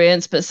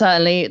experience, but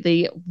certainly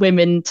the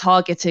women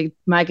targeted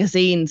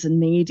magazines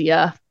and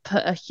media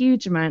put a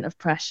huge amount of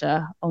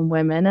pressure on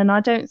women. And I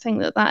don't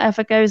think that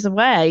ever goes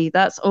away.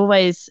 That's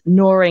always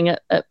gnawing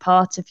at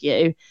part of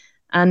you.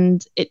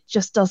 And it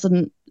just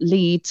doesn't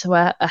lead to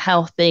a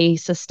healthy,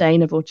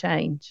 sustainable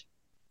change.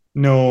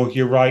 No,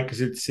 you're right,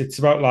 because it's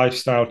about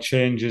lifestyle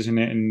change, isn't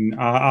it? And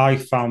I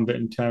found that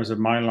in terms of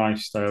my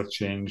lifestyle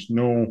change,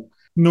 no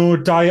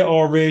diet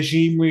or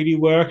regime really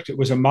worked. It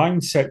was a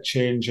mindset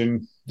change,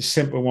 and the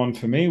simple one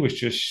for me was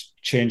just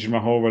changing my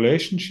whole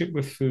relationship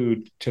with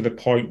food to the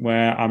point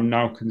where I'm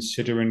now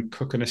considering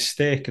cooking a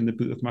steak in the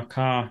boot of my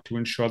car to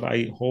ensure that I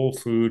eat whole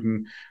food,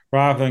 and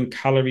rather than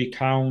calorie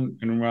count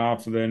and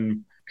rather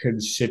than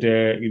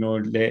consider,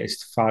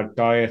 latest fad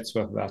diets,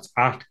 whether that's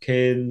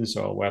Atkins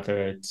or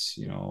whether it's,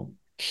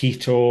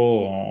 keto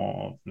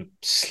or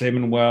Slim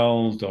and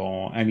World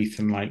or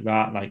anything like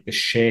that, like the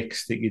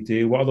shakes that you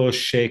do. What are those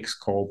shakes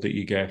called that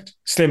you get?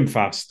 Slim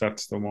Fast,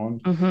 that's the one.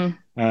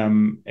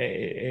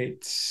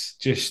 It's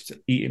just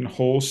eating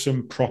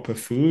wholesome, proper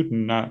food,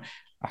 and I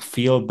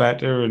feel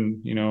better,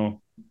 and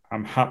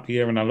I'm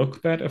happier and I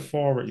look better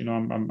for it.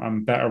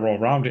 I'm better all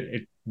around.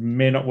 It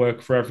may not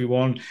work for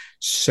everyone.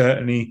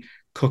 Certainly,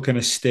 cooking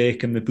a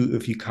steak in the boot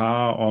of your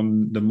car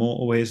on the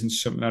motorways isn't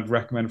something I'd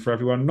recommend for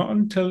everyone. Not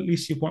until at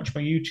least you've watched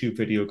my YouTube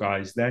video,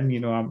 guys. Then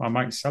I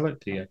might sell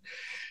it to you.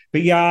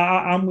 But yeah,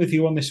 I'm with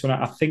you on this one.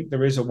 I think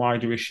there is a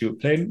wider issue at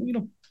play.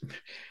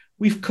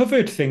 We've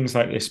covered things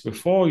like this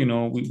before.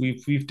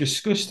 We've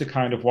discussed the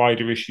kind of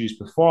wider issues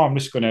before. I'm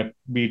just going to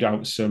read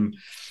out some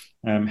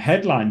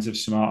headlines of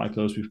some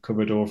articles we've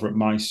covered over at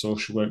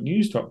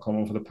mysocialworknews.com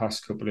over the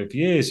past couple of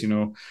years.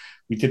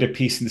 We did a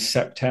piece in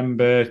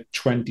September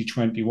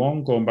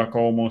 2021, going back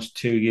almost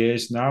 2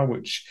 years now,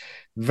 which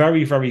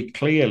very, very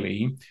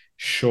clearly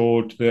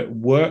showed that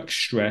work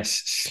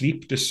stress,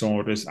 sleep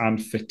disorders,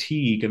 and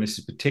fatigue, and this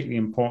is particularly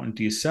important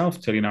to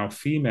yourself, telling our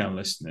female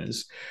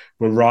listeners,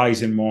 were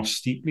rising more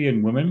steeply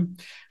in women.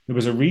 There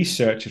was a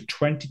research of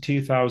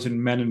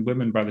 22,000 men and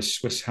women by the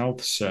Swiss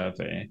Health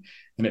Survey,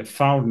 and it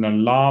found an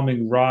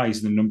alarming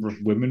rise in the number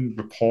of women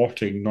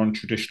reporting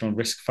non-traditional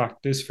risk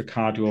factors for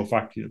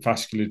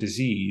cardiovascular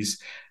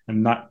disease,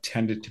 and that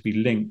tended to be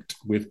linked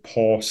with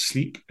poor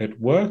sleep at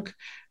work.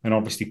 And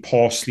obviously,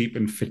 poor sleep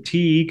and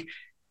fatigue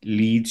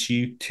leads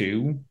you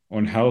to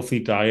unhealthy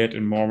diet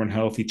and more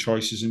unhealthy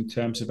choices in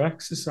terms of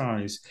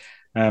exercise.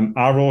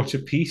 I wrote a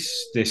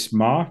piece this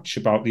March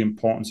about the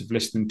importance of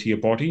listening to your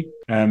body,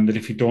 that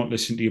if you don't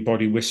listen to your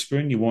body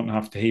whispering, you won't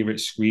have to hear it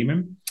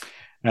screaming.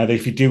 That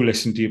if you do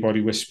listen to your body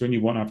whispering,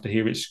 you won't have to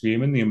hear it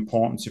screaming. The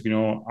importance of,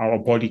 our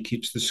body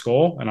keeps the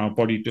score, and our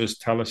body does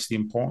tell us the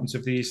importance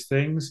of these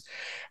things.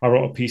 I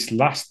wrote a piece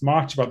last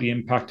March about the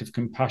impact of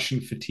compassion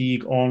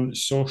fatigue on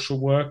social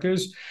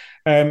workers.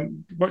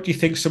 What do you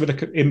think some of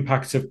the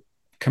impacts of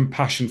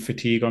compassion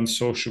fatigue on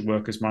social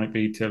workers might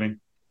be, Tilly?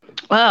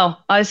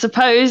 Well, I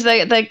suppose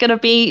they're going to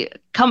be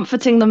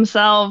comforting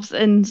themselves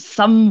in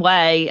some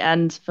way.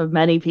 And for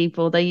many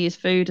people, they use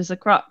food as a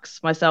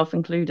crux, myself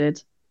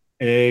included.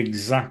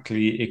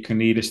 Exactly. It can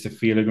lead us to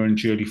feeling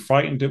unduly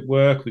frightened at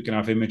work. We can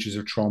have images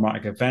of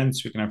traumatic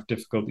events. We can have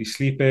difficulty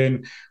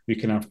sleeping. We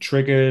can have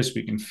triggers.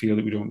 We can feel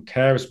that we don't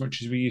care as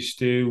much as we used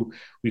to.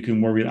 We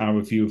can worry that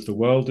our view of the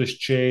world has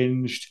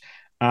changed.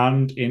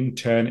 And in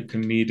turn, it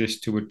can lead us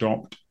to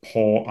adopt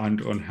poor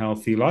and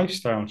unhealthy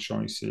lifestyle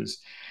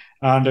choices.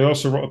 And I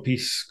also wrote a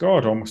piece,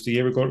 God, almost a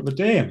year ago to the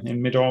day,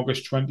 in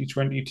mid-August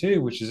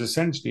 2022, which is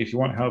essentially, if you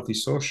want healthy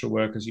social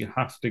workers, you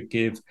have to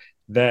give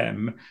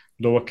them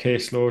lower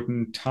caseload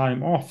and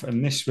time off.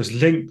 And this was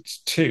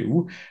linked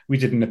to, we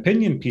did an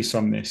opinion piece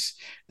on this.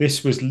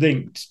 This was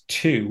linked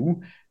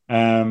to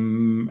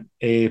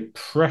a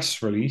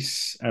press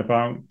release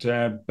about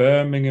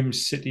Birmingham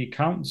City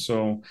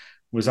Council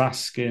was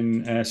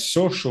asking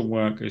social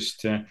workers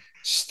to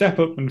step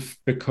up and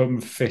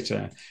become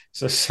fitter.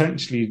 So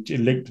essentially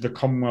linked to the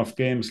Commonwealth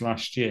Games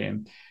last year.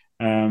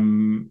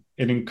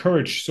 It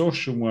encouraged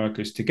social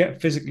workers to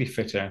get physically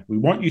fitter. We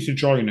want you to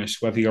join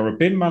us, whether you're a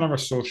bin man or a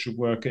social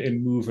worker,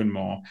 in moving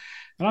more.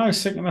 And I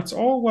was thinking that's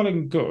all well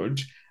and good,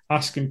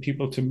 asking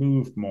people to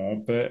move more,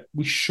 but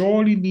we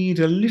surely need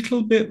a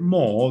little bit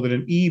more than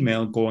an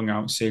email going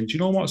out saying, do you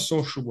know what,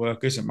 social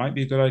workers, it might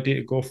be a good idea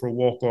to go for a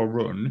walk or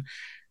run.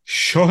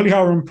 Surely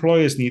our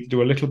employers need to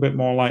do a little bit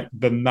more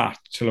than that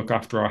to look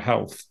after our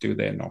health, do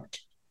they not?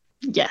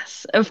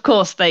 Yes, of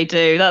course they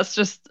do. That's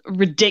just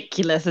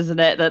ridiculous, isn't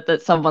it?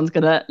 That someone's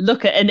going to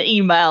look at an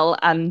email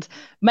and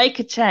make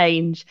a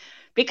change.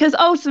 Because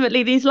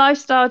ultimately, these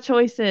lifestyle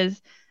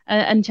choices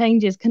and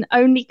changes can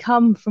only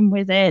come from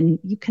within.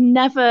 You can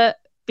never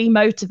be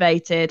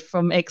motivated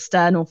from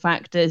external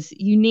factors.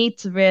 You need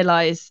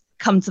to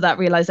come to that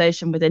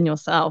realization within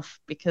yourself,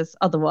 because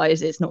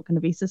otherwise it's not going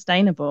to be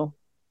sustainable.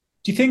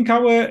 Do you think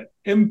our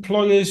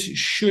employers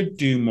should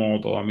do more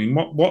though? I mean,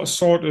 what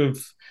sort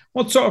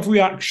of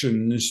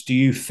reactions do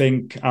you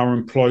think our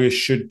employers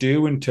should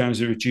do in terms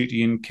of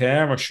duty and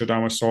care, or should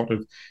our sort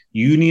of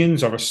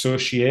unions or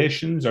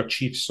associations or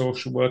chief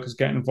social workers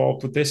get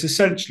involved with this?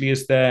 Essentially,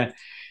 is there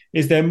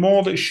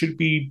more that should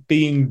be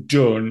being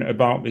done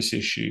about this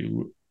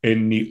issue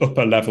in the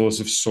upper levels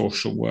of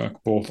social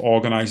work, both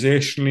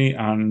organisationally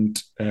and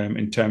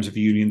in terms of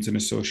unions and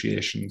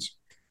associations?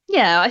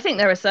 Yeah, I think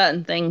there are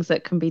certain things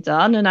that can be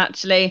done. And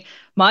actually,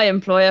 my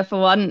employer, for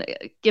one,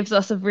 gives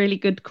us a really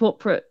good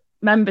corporate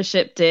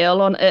membership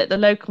deal on at the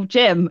local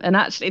gym. And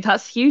actually,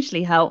 that's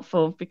hugely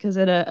helpful because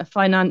in a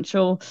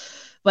financial,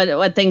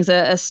 when things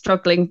are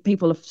struggling,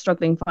 people are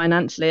struggling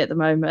financially at the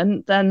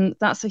moment, then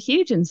that's a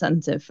huge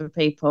incentive for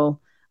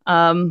people.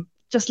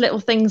 Just little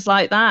things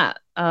like that.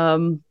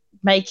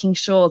 Making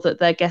sure that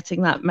they're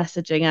getting that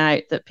messaging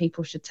out that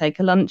people should take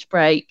a lunch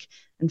break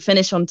and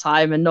finish on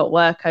time and not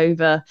work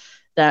over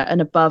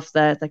and above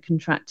their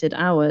contracted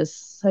hours,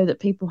 so that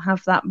people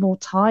have that more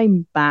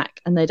time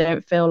back and they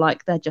don't feel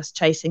like they're just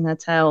chasing their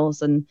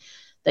tails and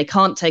they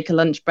can't take a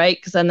lunch break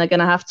because then they're going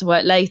to have to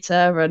work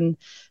later and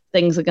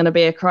things are going to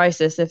be a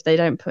crisis if they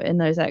don't put in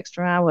those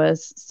extra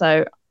hours.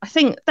 So I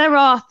think there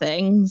are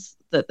things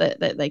that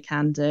they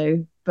can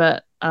do,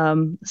 but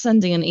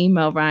sending an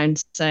email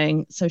round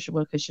saying social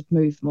workers should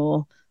move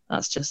more,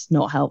 that's just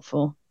not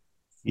helpful.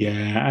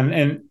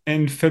 Yeah,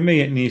 and for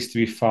me, it needs to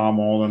be far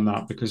more than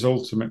that because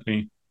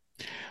ultimately,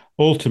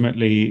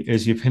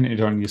 as you've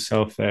hinted on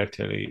yourself there,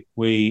 Tilly,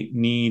 we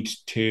need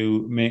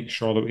to make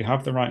sure that we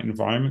have the right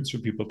environments for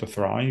people to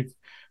thrive.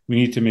 We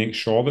need to make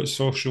sure that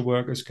social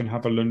workers can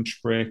have a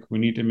lunch break. We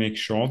need to make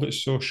sure that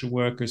social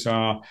workers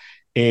are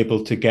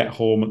able to get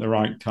home at the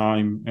right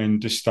time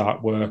and to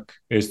start work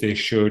as they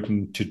should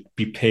and to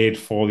be paid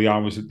for the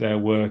hours that they're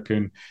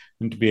working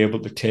and to be able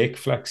to take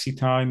flexi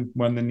time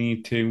when they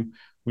need to.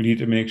 We need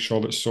to make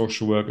sure that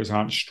social workers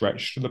aren't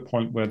stretched to the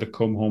point where they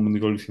come home and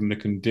the only thing they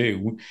can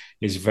do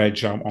is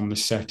veg out on the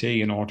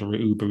settee and order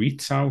Uber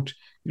Eats out.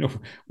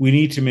 we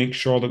need to make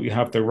sure that we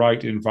have the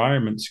right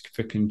environments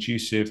for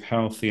conducive,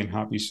 healthy, and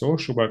happy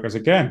social workers.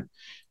 Again,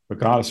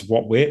 regardless of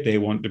what weight they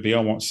want to be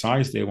or what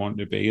size they want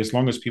to be, as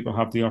long as people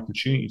have the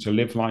opportunity to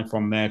live life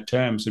on their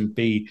terms and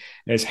be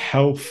as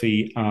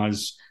healthy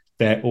as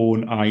their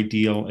own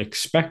ideal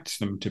expects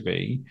them to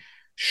be,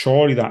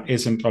 surely that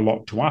isn't a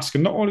lot to ask.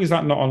 And not only is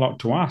that not a lot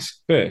to ask,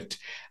 but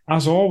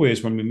as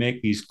always, when we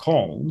make these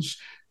calls,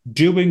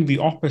 doing the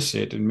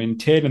opposite and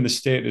maintaining the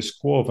status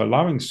quo of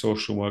allowing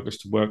social workers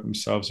to work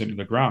themselves into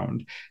the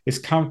ground is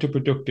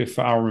counterproductive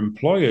for our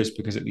employers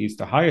because it leads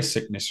to higher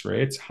sickness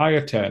rates,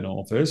 higher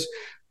turnovers,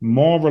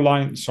 more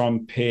reliance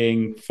on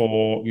paying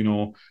for,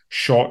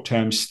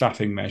 short-term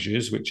staffing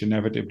measures, which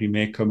inevitably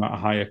may come at a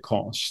higher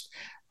cost.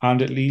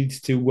 And it leads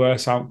to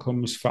worse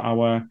outcomes for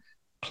our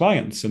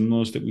clients and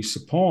those that we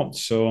support.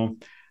 So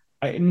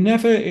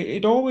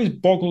it always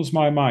boggles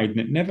my mind, and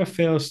it never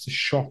fails to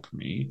shock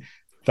me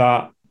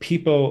that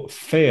people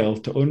fail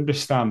to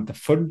understand the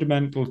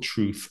fundamental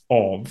truth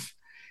of,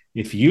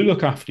 if you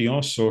look after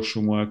your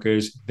social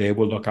workers, they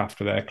will look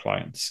after their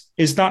clients.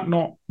 Is that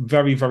not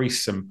very, very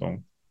simple?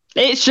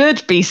 It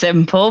should be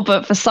simple,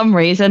 but for some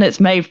reason it's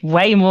made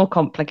way more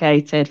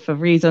complicated for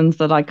reasons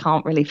that I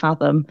can't really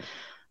fathom.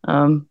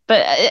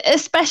 But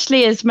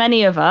especially as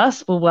many of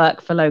us will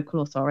work for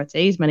local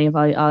authorities, many of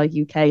our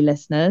UK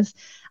listeners,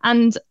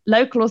 and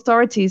local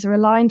authorities are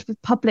aligned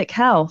with public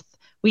health.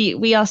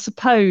 We are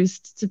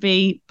supposed to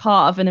be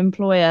part of an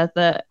employer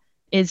that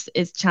is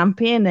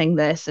championing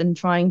this and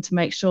trying to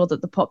make sure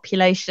that the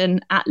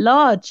population at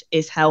large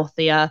is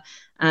healthier,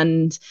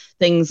 and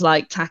things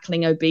like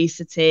tackling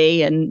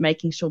obesity and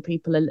making sure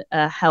people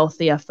are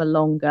healthier for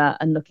longer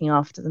and looking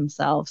after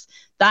themselves.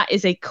 That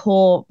is a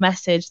core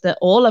message that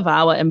all of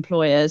our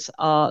employers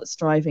are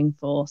striving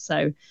for. So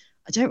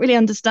I don't really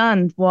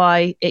understand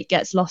why it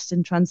gets lost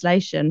in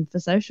translation for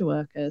social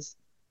workers.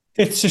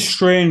 It's a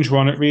strange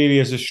one. It really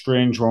is a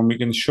strange one. We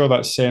can show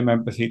that same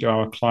empathy to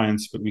our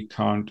clients, but we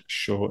can't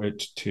show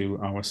it to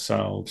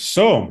ourselves.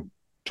 So,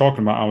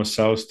 talking about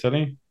ourselves,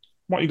 Tilly,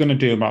 what are you going to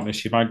do about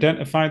this? You've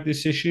identified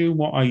this issue.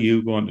 What are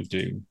you going to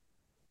do?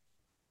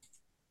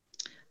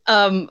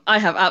 I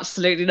have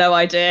absolutely no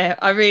idea.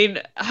 I mean,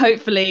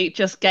 hopefully,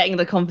 just getting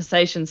the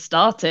conversation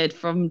started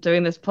from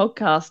doing this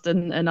podcast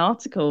and an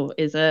article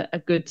is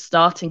a good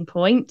starting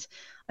point.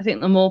 I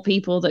think the more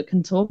people that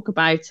can talk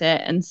about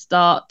it and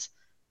start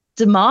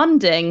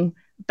demanding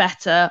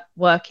better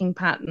working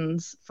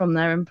patterns from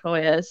their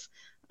employers,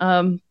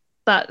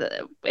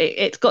 but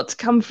it's got to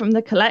come from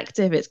the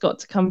collective. It's got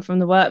to come from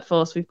the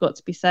workforce. We've got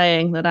to be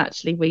saying that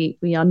actually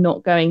we are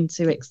not going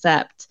to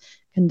accept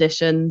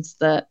conditions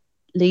that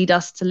lead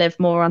us to live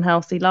more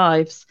unhealthy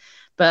lives.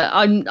 But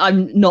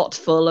I'm not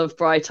full of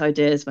bright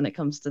ideas when it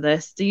comes to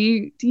this. Do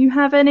you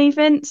have any,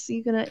 Vince? Are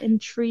you going to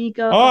intrigue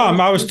us?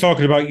 I was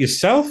talking about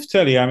yourself,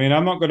 Tilly. I mean,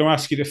 I'm not going to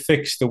ask you to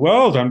fix the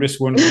world. I'm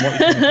just wondering what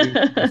you're going to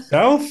do for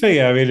yourself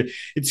here. I mean,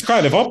 it's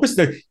kind of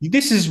opposite.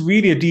 This is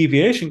really a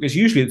deviation because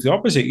usually it's the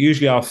opposite.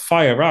 Usually I'll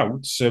fire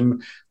out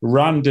some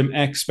random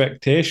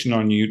expectation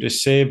on you to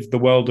save the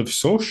world of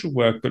social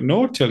work. But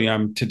no, Tilly,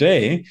 I'm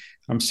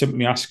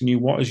simply asking you,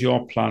 what is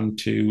your plan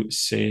to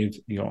save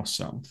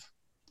yourself?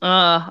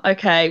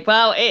 Okay.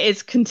 Well, it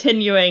is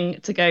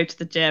continuing to go to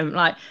the gym.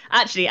 Like,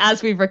 actually,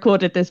 as we've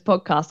recorded this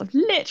podcast, I've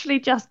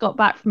literally just got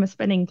back from a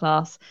spinning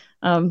class.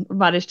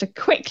 Managed to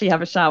quickly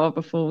have a shower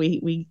before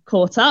we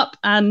caught up,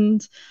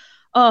 and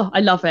I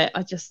love it.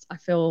 I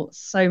feel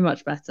so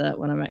much better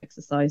when I'm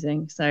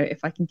exercising. So if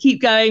I can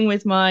keep going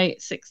with my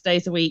 6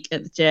 days a week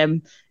at the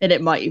gym, and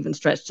it might even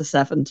stretch to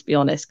 7, to be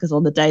honest, because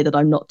on the day that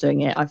I'm not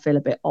doing it, I feel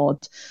a bit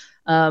odd.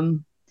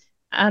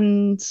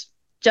 And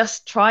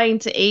just trying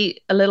to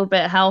eat a little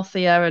bit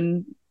healthier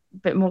and a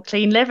bit more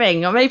clean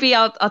living. Or maybe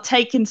I'll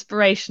take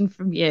inspiration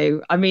from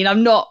you. I mean,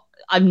 I'm not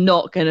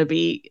going to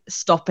be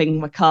stopping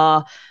my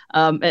car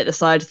at the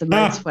side of the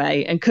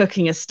motorway and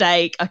cooking a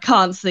steak. I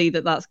can't see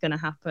that that's going to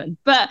happen.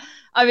 But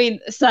I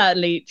mean,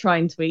 certainly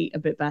trying to eat a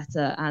bit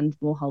better and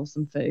more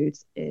wholesome food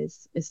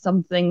is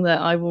something that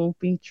I will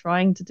be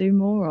trying to do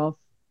more of.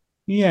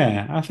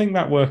 Yeah, I think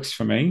that works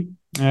for me.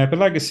 But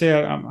like I say,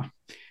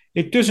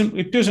 it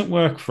doesn't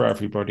work for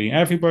everybody.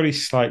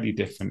 Everybody's slightly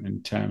different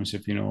in terms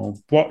of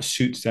what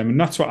suits them, and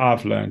that's what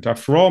I've learned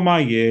after all my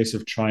years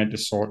of trying to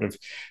sort of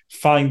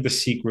find the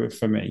secret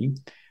for me.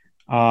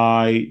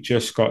 I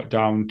just got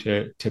down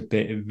to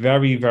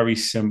very, very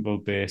simple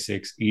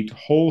basics: eat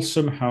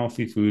wholesome,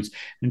 healthy foods.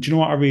 And do you know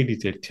what I really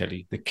did,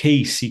 Tilly? The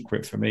key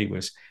secret for me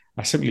was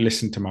I simply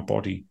listened to my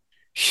body.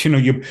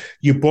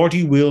 Your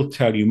body will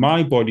tell you.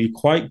 My body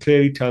quite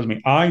clearly tells me.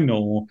 I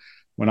know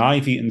when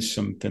I've eaten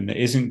something that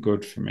isn't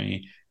good for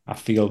me. I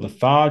feel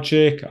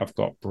lethargic, I've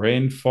got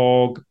brain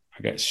fog,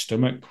 I get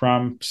stomach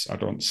cramps, I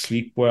don't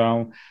sleep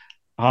well.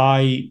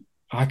 I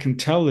can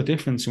tell the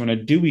difference when I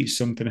do eat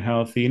something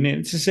healthy. And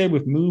it's the same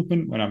with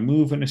movement. When I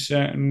move in a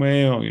certain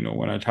way, or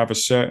when I have a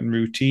certain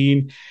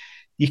routine,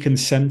 you can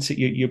sense it.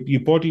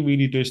 Your body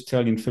really does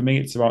tell you. And for me,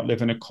 it's about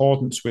living in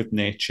accordance with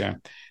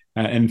nature.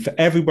 And for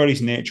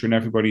everybody's nature and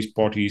everybody's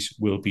bodies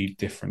will be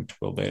different,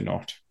 will they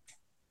not?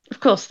 Of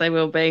course they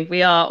will be.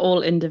 We are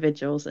all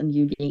individuals and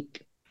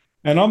unique.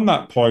 And on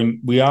that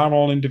point, we are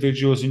all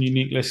individuals and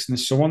unique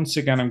listeners. So once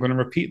again, I'm going to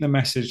repeat the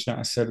message that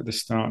I said at the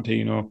start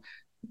here,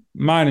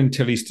 mine and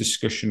Tilly's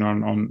discussion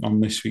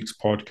on this week's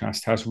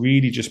podcast has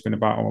really just been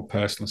about our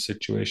personal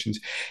situations.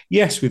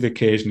 Yes, we've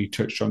occasionally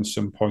touched on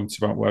some points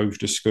about where we've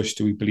discussed,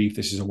 do we believe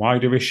this is a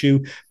wider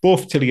issue?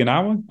 Both Tilly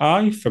and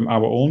I, from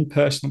our own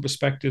personal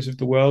perspectives of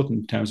the world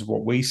in terms of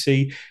what we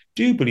see,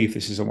 do believe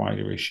this is a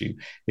wider issue.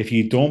 If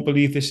you don't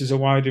believe this is a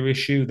wider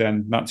issue,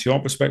 then that's your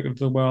perspective of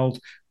the world.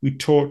 We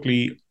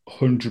totally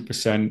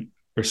 100%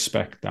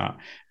 respect that.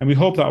 And we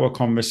hope that our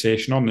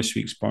conversation on this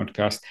week's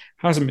podcast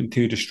hasn't been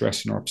too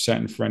distressing or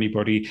upsetting for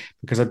anybody,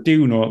 because I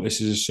do know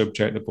this is a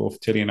subject that both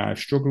Tilly and I have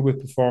struggled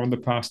with before in the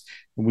past,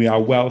 and we are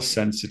well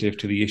sensitive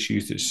to the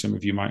issues that some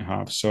of you might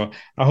have. So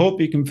I hope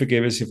you can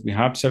forgive us if we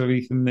have said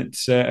anything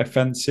that's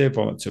offensive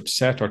or that's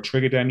upset or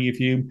triggered any of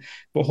you,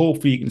 but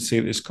hopefully you can see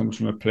that this comes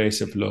from a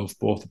place of love,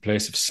 both a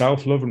place of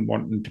self-love and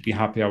wanting to be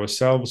happy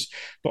ourselves,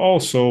 but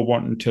also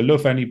wanting to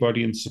love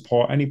anybody and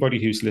support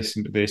anybody who's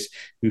listening to this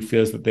who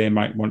feels that they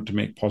might want to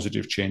make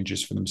positive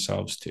changes for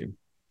themselves too.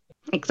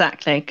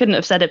 Exactly. Couldn't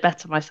have said it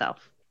better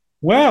myself.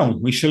 Well,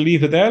 we shall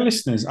leave it there,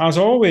 listeners. As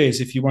always,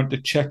 if you want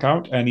to check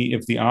out any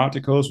of the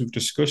articles we've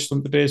discussed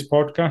on today's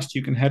podcast,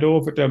 you can head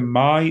over to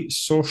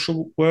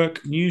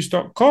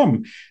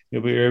mysocialworknews.com.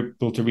 You'll be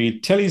able to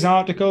read Tilly's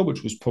article,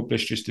 which was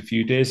published just a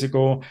few days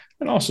ago,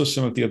 and also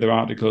some of the other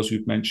articles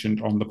we've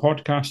mentioned on the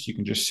podcast. You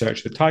can just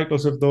search the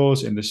titles of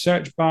those in the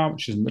search bar,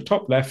 which is in the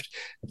top left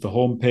of the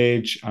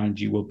homepage, and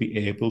you will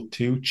be able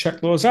to check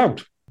those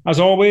out. As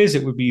always,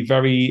 it would be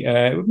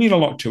it would mean a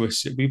lot to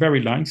us. It'd be very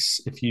nice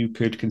if you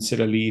could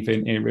consider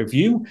leaving a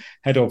review.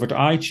 Head over to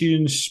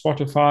iTunes,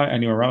 Spotify,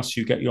 anywhere else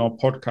you get your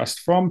podcast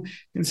from.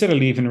 Consider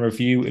leaving a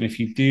review. And if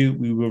you do,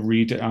 we will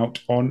read it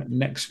out on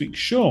next week's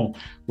show.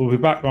 We'll be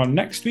back on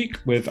next week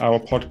with our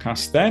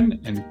podcast then.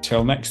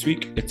 Until next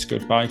week, it's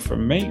goodbye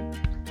from me.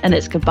 And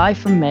it's goodbye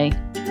from me.